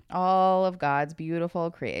creation. All of God's beautiful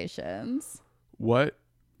creations. What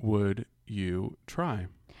would you try?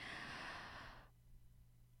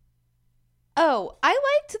 Oh, I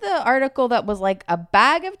liked the article that was like a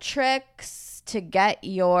bag of tricks to get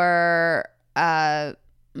your to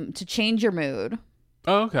change your mood.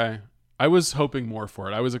 Oh, okay. I was hoping more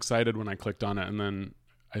for it. I was excited when I clicked on it, and then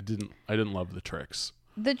I didn't love the tricks.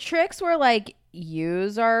 The tricks were like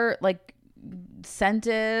use our like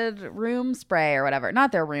scented room spray or whatever.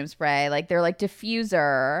 Not their room spray, like they're like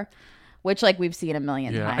diffuser, which like we've seen a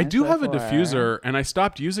million times. I do have a diffuser, and I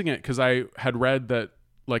stopped using it because I had read that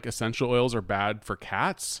like essential oils are bad for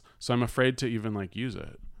cats, so I'm afraid to even like use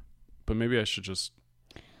it. But maybe I should just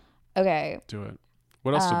do it.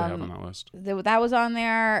 What else did they have on that list? That was on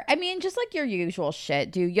there. I mean, just like your usual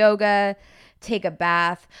shit. Do yoga, take a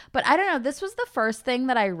bath. But I don't know. This was the first thing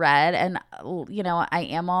that I read. And, you know, I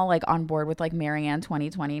am all like on board with like Marianne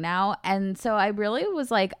 2020 now. And so I really was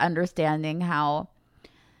like understanding how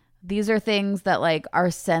these are things that like are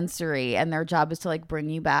sensory, and their job is to like bring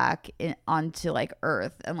you back onto like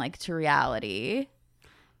earth and like to reality.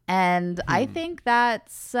 And I think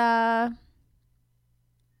that's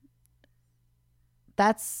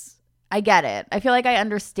I get it. I feel like I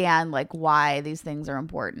understand like why these things are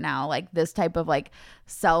important now. Like this type of like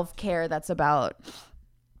self-care that's about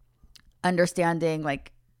understanding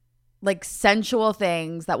like sensual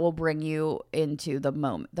things that will bring you into the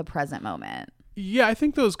moment, the present moment. Yeah, I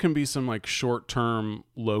think those can be some like short-term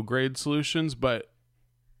low-grade solutions, but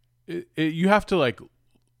you have to like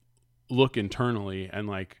look internally and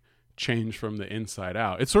like change from the inside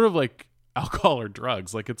out. It's sort of like alcohol or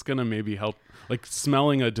drugs. Like it's gonna maybe help, like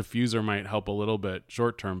smelling a diffuser might help a little bit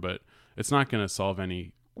short term, but it's not gonna solve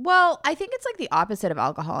any Well, I think it's like the opposite of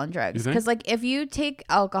alcohol and drugs. You think? Because like if you take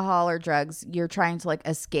alcohol or drugs, you're trying to like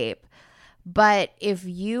escape. But if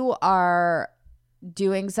you are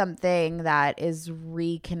doing something that is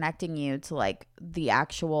reconnecting you to like the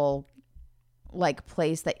actual like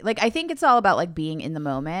place that like I think it's all about like being in the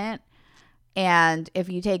moment. And if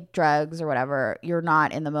you take drugs or whatever, you're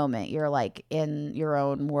not in the moment. You're like in your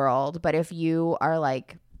own world. But if you are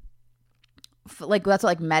like that's what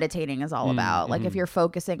like meditating is all about. Like if you're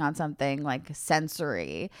focusing on something like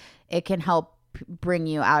sensory, it can help bring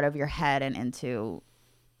you out of your head and into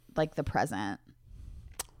like the present.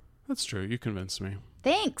 That's true. You convinced me.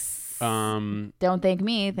 Thanks. Don't thank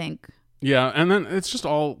me. Thank. Yeah, and then it's just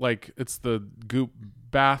all like it's the goop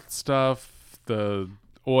bath stuff, the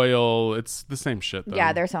oil. It's the same shit though.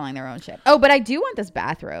 Yeah, they're selling their own shit. Oh, but I do want this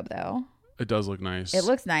bathrobe though. It does look nice. It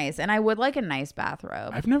looks nice, and I would like a nice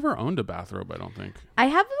bathrobe. I've never owned a bathrobe, I don't think. I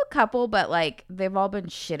have a couple, but like they've all been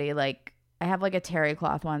shitty. Like I have like a terry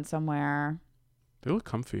cloth one somewhere. They look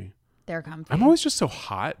comfy. They're comfy. I'm always just so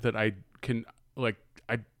hot that I can like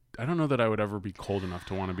I don't know that I would ever be cold enough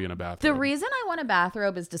to want to be in a bathrobe. The reason I want a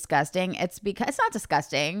bathrobe is disgusting. It's because it's not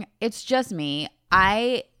disgusting. It's just me.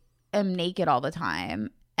 I am naked all the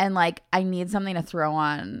time, and like I need something to throw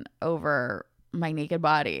on over my naked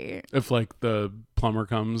body. If like the plumber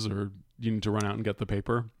comes or you need to run out and get the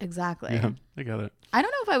paper. Exactly. Yeah, I got it. I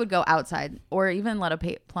don't know if I would go outside or even let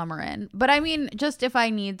a plumber in, but I mean, just if I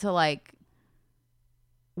need to like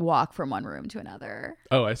walk from one room to another.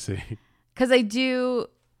 Oh, I see. Because I do.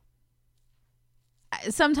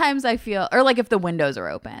 Sometimes I feel, or like if the windows are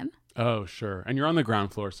open. Oh, sure. And you're on the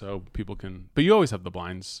ground floor, so people can, but you always have the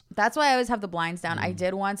blinds. That's why I always have the blinds down. I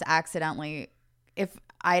did once accidentally, if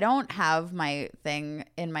I don't have my thing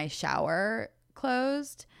in my shower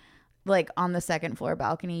closed, like on the second floor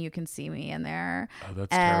balcony, you can see me in there. Oh,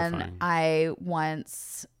 that's and terrifying. I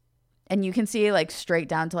once, and you can see like straight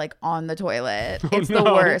down to like on the toilet. Oh, It's the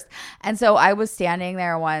worst. And so I was standing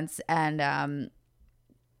there once, and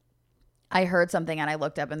I heard something, and I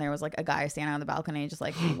looked up, and there was like a guy standing on the balcony just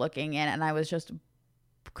like looking in, and I was just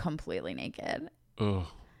completely naked. Ugh.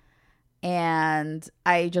 And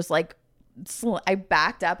I just like I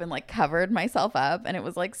backed up and like covered myself up, and it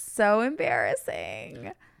was like so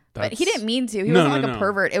embarrassing. But he didn't mean to. He wasn't like a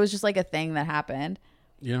pervert. It was just like a thing that happened.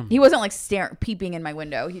 Yeah. He wasn't like peeping in my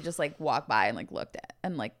window. He just like walked by and like looked at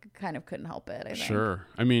and like kind of couldn't help it. I think. Sure.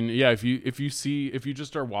 I mean, yeah. If you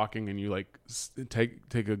just are walking and you like take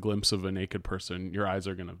a glimpse of a naked person, your eyes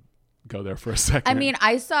are gonna go there for a second. I mean,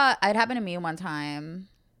 it happened to me one time.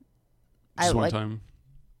 Just one time.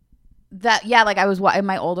 That yeah, like I was in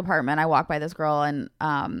my old apartment. I walked by this girl, and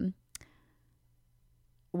I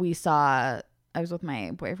was with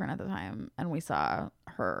my boyfriend at the time, and we saw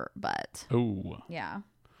her butt. Oh. Yeah.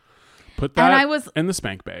 Put that and I was in the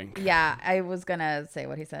spank bank. Yeah, I was gonna say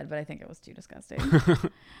what he said, but I think it was too disgusting.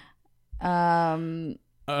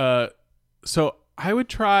 So I would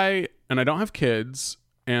try, and I don't have kids,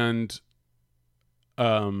 and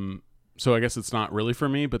so I guess it's not really for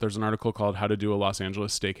me, but there's an article called How to Do a Los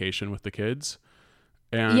Angeles Staycation with the Kids.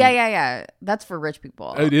 And yeah. That's for rich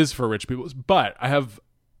people. It is for rich people, but I have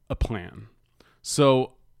a plan.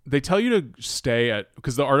 So they tell you to stay at,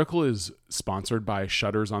 because the article is sponsored by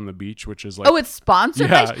Shutters on the Beach, which is like, oh, it's sponsored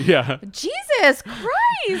by yeah. Jesus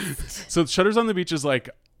Christ. So Shutters on the Beach is like,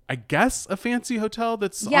 I guess, a fancy hotel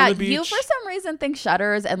that's on the beach. You for some reason think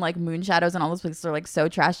Shutters and like Moon Shadows and all those places are like so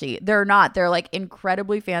trashy. They're not. They're like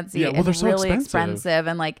incredibly fancy and they're so really expensive.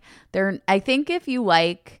 and like I think if you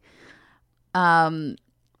like I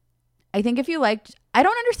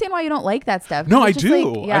don't understand why you don't like that stuff. No, I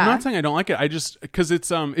do. Like, yeah. I'm not saying I don't like it. I just, because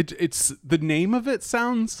it's it's the name of it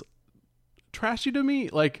sounds trashy to me.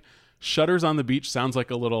 Like Shutters on the Beach sounds like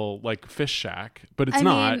a little like fish shack, but it's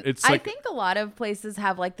not. Mean, it's like, I think a lot of places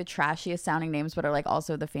have like the trashiest sounding names, but are like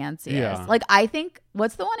also the fanciest. Yeah. Like I think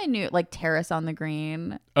what's the one in like Terrace on the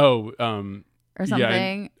Green? or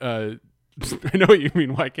something. Yeah, I know what you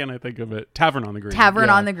mean. Why can't I think of it? Tavern on the Green.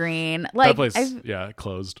 On the Green. Like that place,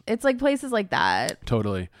 closed. It's like places like that.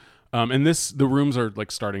 Totally. And the rooms are like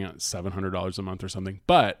starting at $700 a month or something,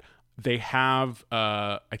 but they have,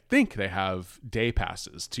 I think they have day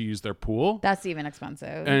passes to use their pool. That's even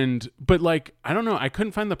expensive. But like, I don't know. I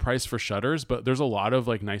couldn't find the price for Shutters, but there's a lot of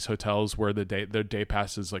like nice hotels where the day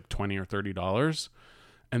pass is like $20 or $30.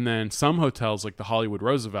 And then some hotels like the Hollywood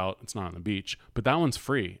Roosevelt, it's not on the beach, but that one's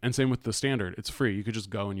free. And same with the Standard, it's free. You could just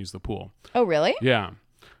go and use the pool. Oh, really? Yeah.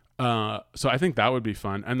 So I think that would be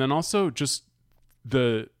fun. And then also just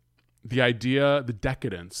the idea, the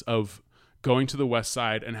decadence of going to the West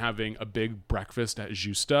Side and having a big breakfast at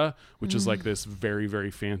Giusta, which is like this very, very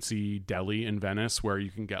fancy deli in Venice where you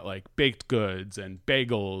can get like baked goods and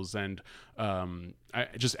bagels and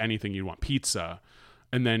just anything you want, pizza.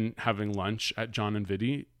 And then having lunch at John and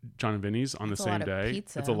Vinny's on the same day.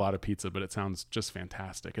 Pizza. It's a lot of pizza, but it sounds just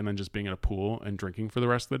fantastic. And then just being at a pool and drinking for the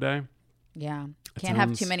rest of the day. Yeah. Can't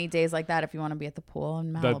have too many days like that if you want to be at the pool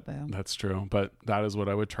in Malibu. That's true. But that is what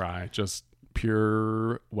I would try. Just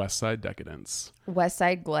pure West Side decadence. West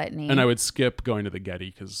Side gluttony. And I would skip going to the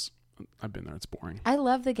Getty because I've been there. It's boring. I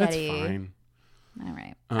love the Getty. That's fine. All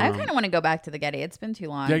right. I kind of want to go back to the Getty. It's been too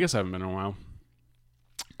long. Yeah, I guess I haven't been in a while.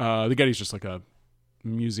 The Getty's just like a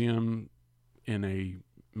museum in a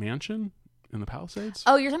mansion in the Palisades.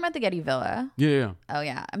 Oh, you're talking about the Getty Villa? Yeah. Oh,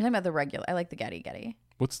 yeah. I'm talking about the regular. I like the Getty.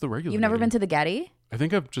 What's the regular You've never Getty? been to the Getty? I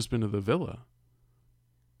think I've just been to the Villa.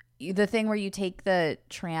 The thing where you take the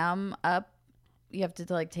tram up. You have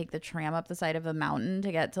to like take the tram up the side of a mountain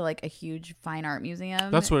to get to like a huge fine art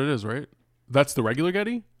museum. That's what it is, right? That's the regular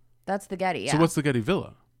Getty? That's the Getty, yeah. So what's the Getty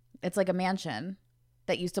Villa? It's like a mansion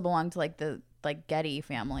that used to belong to like the Getty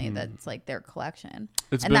family. That's like their collection.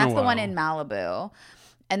 It's and been a that's the one while. in Malibu.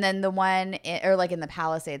 And then the one or like in the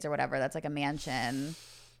Palisades or whatever, that's like a mansion.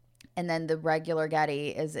 And then the regular Getty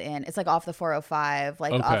is it's like off the 405,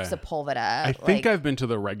 like off Sepulveda. I think I've been to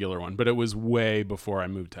the regular one, but it was way before I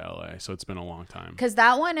moved to LA, so it's been a long time. Because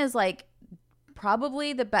that one is like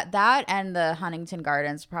probably that and the Huntington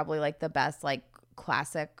Gardens probably like the best like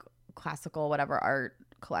classical whatever art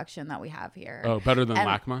collection that we have here. Oh, better than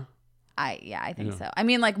LACMA? I think so. I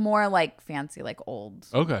mean, like more like fancy, like old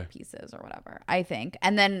pieces or whatever. I think,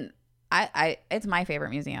 and then it's my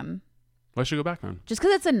favorite museum. Well, I should go back then. Just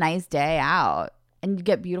because it's a nice day out and you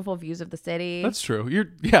get beautiful views of the city. That's true.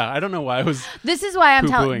 I don't know why I was. This is why I'm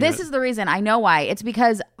telling. This is the reason. I know why. It's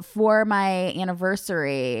because for my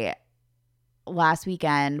anniversary last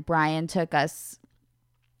weekend, Brian took us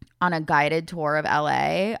on a guided tour of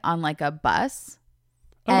LA on like a bus,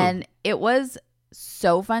 and it was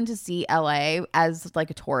so fun to see LA as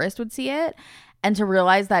like a tourist would see it, and to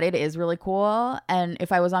realize that it is really cool. And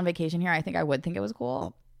if I was on vacation here, I think I would think it was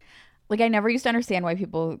cool. Like, I never used to understand why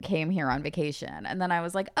people came here on vacation. And then I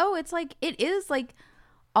was like, oh, it's like, it is like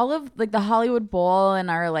all of like the Hollywood Bowl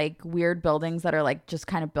and our like weird buildings that are like just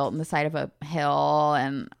kind of built in the side of a hill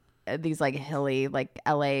and these like hilly like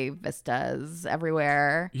LA vistas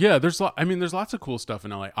everywhere. Yeah, there's lots of cool stuff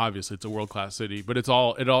in LA. Obviously, it's a world-class city, but it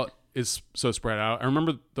all is so spread out. I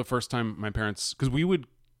remember the first time my parents, because we would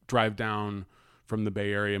drive down from the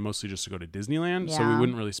Bay Area mostly just to go to Disneyland, so we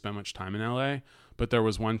wouldn't really spend much time in LA. But there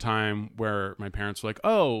was one time where my parents were like,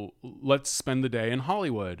 oh, let's spend the day in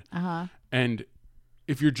Hollywood. And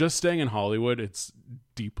if you're just staying in Hollywood, it's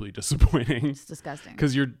deeply disappointing. It's disgusting.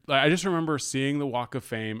 Because I just remember seeing the Walk of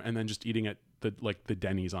Fame and then just eating at the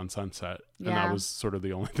Denny's on Sunset. And that was sort of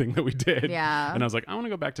the only thing that we did. Yeah. And I was like, I want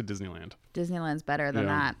to go back to Disneyland. Disneyland's better than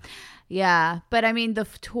that. Yeah. But I mean, the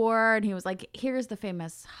tour, and he was like, here's the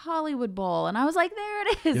famous Hollywood Bowl. And I was like, there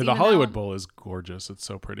it is. Yeah, the Hollywood Bowl is gorgeous. It's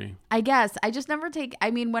so pretty. I guess. I just never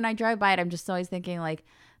when I drive by it, I'm just always thinking like,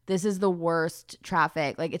 this is the worst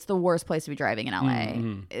traffic. Like, it's the worst place to be driving in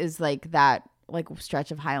LA is like that like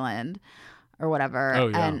stretch of Highland or whatever. Oh,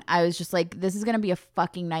 yeah. And I was just like, this is going to be a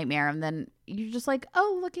fucking nightmare. And then you're just like,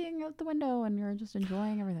 oh, looking out the window and you're just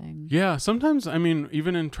enjoying everything. Yeah. Sometimes, I mean,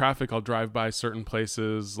 even in traffic, I'll drive by certain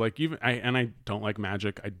places. Like I don't like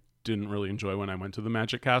Magic. I didn't really enjoy when I went to the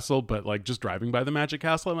Magic Castle, but like just driving by the Magic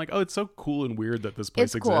Castle, I'm like, oh, it's so cool and weird that this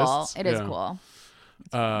place exists. Cool. It is cool.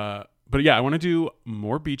 But yeah, I want to do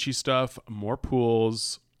more beachy stuff, more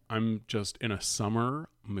pools. I'm just in a summer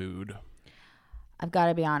mood. I've got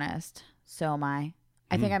to be honest. So am I.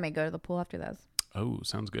 I think I may go to the pool after this. Oh,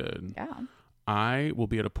 sounds good. Yeah. I will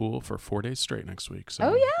be at a pool for 4 days straight next week.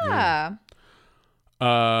 So, yeah.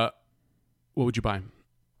 What would you buy?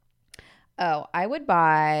 Oh, I would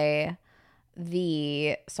buy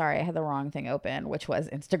sorry, I had the wrong thing open, which was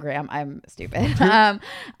Instagram. I'm stupid.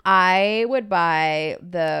 I would buy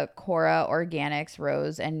the Cora Organics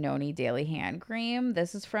Rose and Noni Daily Hand Cream.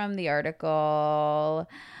 This is from the article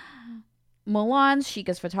Milan's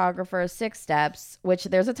Chicest Photographer 6 Steps, which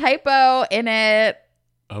there's a typo in it.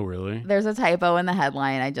 Oh, really? There's a typo in the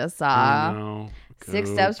headline I just saw. Oh, no. 6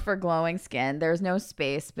 steps for glowing skin. There's no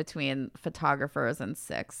space between photographers and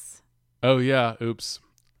 6. Oh, yeah. Oops.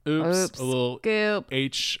 A little scoop.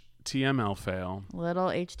 HTML fail. Little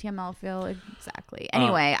HTML fail. Exactly.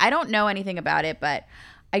 Anyway, I don't know anything about it, but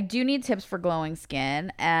I do need tips for glowing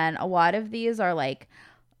skin. And a lot of these are like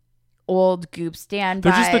old Goop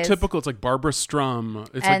standbys. They're just the typical. It's like Barbara Strum.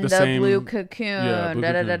 It's and like the same blue cocoon, Yeah, blue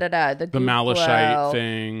cocoon. the Goop malachite glow,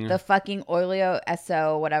 thing. the fucking Oleo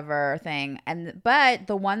Esso whatever thing. But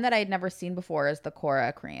the one that I'd never seen before is the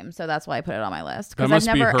Cora cream, so that's why I put it on my list. That must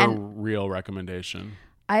I've never, be her real recommendation.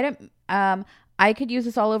 I don't. I could use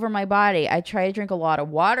this all over my body. I try to drink a lot of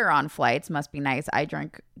water on flights. Must be nice. I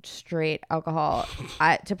drink straight alcohol.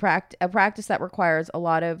 A practice that requires a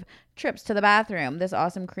lot of trips to the bathroom. This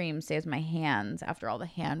awesome cream saves my hands after all the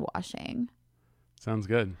hand washing. Sounds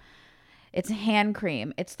good. It's hand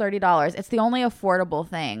cream. It's $30. It's the only affordable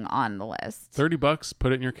thing on the list. $30.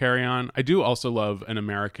 Put it in your carry-on. I do also love an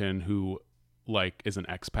American who like is an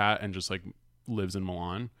expat and just like lives in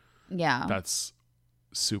Milan. Yeah, That's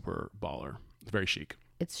super baller. Very chic.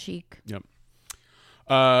 it's chic. Yep.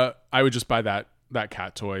 I would just buy that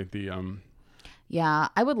cat toy. Yeah,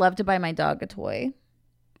 I would love to buy my dog a toy.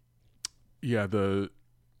 Yeah,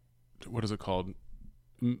 what is it called?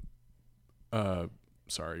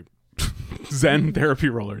 Sorry. Zen therapy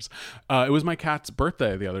rollers. It was my cat's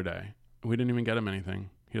birthday the other day. We didn't even get him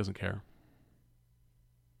anything. He doesn't care.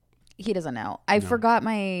 He doesn't know. I forgot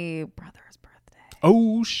my brother's birthday.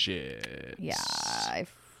 Oh shit. Yeah, I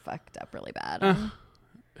fucked up really bad.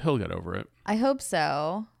 He'll get over it. I hope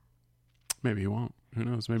so. Maybe he won't. Who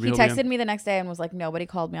knows? Maybe He he'll texted me the next day and was like, nobody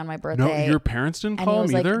called me on my birthday. No, your parents didn't and call he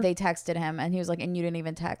was him like, either? they texted him and he was like, and you didn't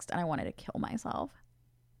even text. And I wanted to kill myself.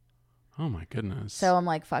 Oh my goodness. So I'm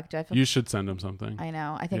like, fuck, do I feel... You should send him something. I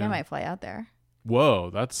know. I think I might fly out there. Whoa,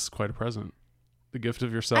 that's quite a present. The gift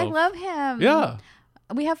of yourself. I love him. Yeah.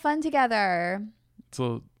 We have fun together. It's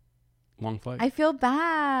a long flight. I feel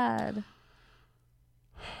bad.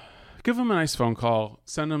 Give him a nice phone call.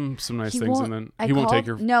 Send him some nice things, and then I he won't called- take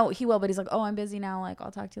your... No, he will, but he's like, oh, I'm busy now. Like, I'll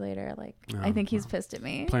talk to you later. Like, Oh, I think he's pissed at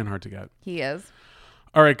me. Playing hard to get. He is.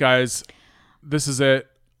 All right, guys. This is it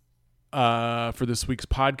for this week's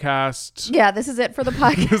podcast. Yeah, this is it for the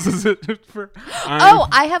podcast. This is it for...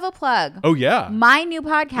 I have a plug. Oh, yeah. My new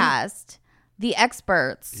podcast, The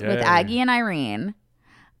Experts, with Yay. Aggie and Irene.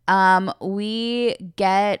 We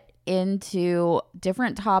get into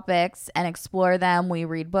different topics and explore them. We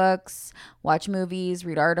read books, watch movies,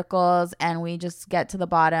 read articles, and we just get to the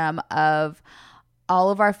bottom of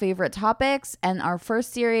all of our favorite topics. And our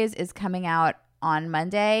first series is coming out on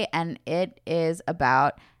Monday, and it is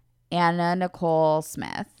about Anna Nicole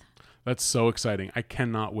Smith. That's so exciting. I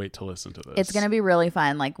cannot wait to listen to this. It's going to be really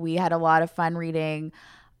fun. Like, we had a lot of fun reading.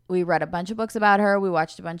 We read a bunch of books about her. We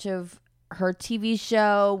watched a bunch of her TV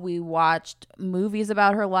show. We watched movies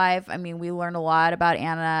about her life. I mean, we learned a lot about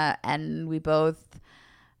Anna, and we both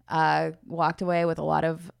walked away with a lot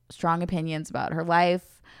of strong opinions about her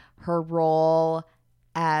life, her role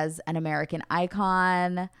as an American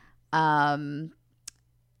icon, and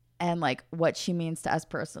like what she means to us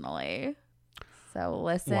personally. So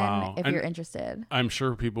listen if you're interested. I'm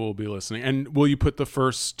sure people will be listening. And will you put the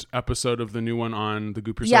first episode of the new one on the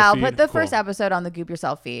Goop Yourself Yeah, I'll feed? put the Cool. first episode on the Goop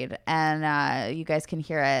Yourself feed, and you guys can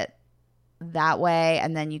hear it that way.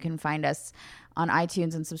 And then you can find us on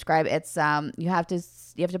iTunes and subscribe. It's you have to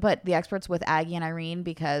put The Experts with Aggie and Irene,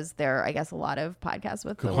 because there are, I guess, a lot of podcasts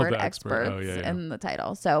with the Called word The Expert. experts Oh, yeah. in the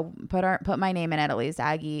title. So put my name in it, at least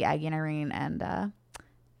Aggie and Irene, and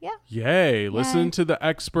Yay. Listen to The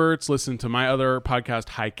Experts. Listen to my other podcast,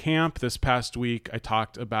 High Camp. This past week, I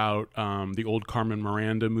talked about the old Carmen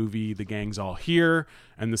Miranda movie, The Gang's All Here.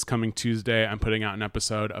 And this coming Tuesday, I'm putting out an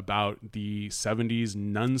episode about the 70s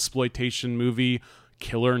nunsploitation movie,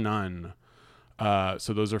 Killer Nun.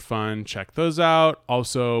 So those are fun. Check those out.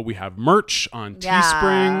 Also, we have merch on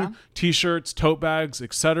Teespring, t-shirts, tote bags,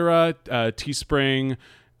 etc.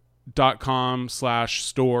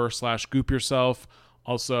 Teespring.com/store/Goop Yourself.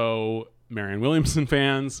 Also, Marianne Williamson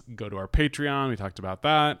fans, go to our Patreon. We talked about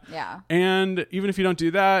that. Yeah. And even if you don't do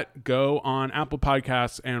that, go on Apple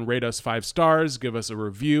Podcasts and rate us 5 stars. Give us a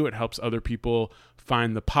review. It helps other people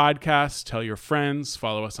find the podcast. Tell your friends.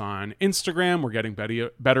 Follow us on Instagram. We're getting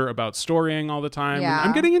better about storying all the time. Yeah.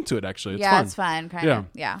 I'm getting into it, actually. It's fun. it's fun. Kind of.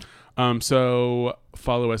 Yeah. So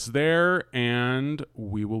follow us there, and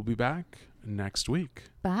we will be back next week.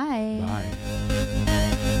 Bye. Bye.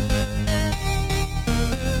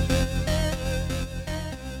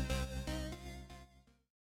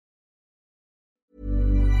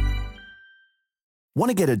 Want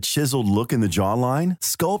to get a chiseled look in the jawline?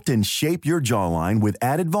 Sculpt and shape your jawline with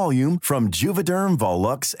added volume from Juvederm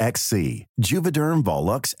Volux XC. Juvederm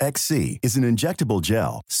Volux XC is an injectable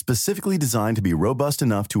gel specifically designed to be robust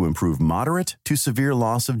enough to improve moderate to severe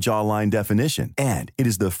loss of jawline definition. And it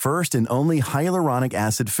is the first and only hyaluronic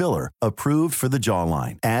acid filler approved for the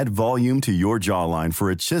jawline. Add volume to your jawline for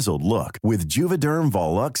a chiseled look with Juvederm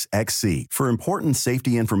Volux XC. For important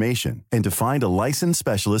safety information and to find a licensed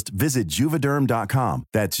specialist, visit Juvederm.com.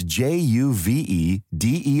 That's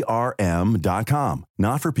Juvederm.com.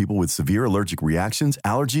 Not for people with severe allergic reactions,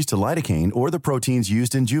 allergies to lidocaine, or the proteins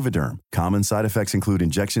used in Juvederm. Common side effects include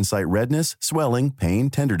injection site redness, swelling, pain,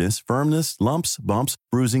 tenderness, firmness, lumps, bumps,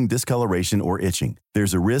 bruising, discoloration, or itching.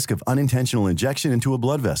 There's a risk of unintentional injection into a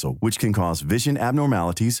blood vessel, which can cause vision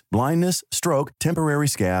abnormalities, blindness, stroke, temporary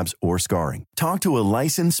scabs, or scarring. Talk to a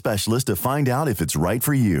licensed specialist to find out if it's right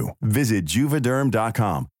for you. Visit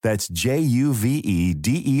Juvederm.com. That's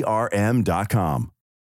Juvederm.com.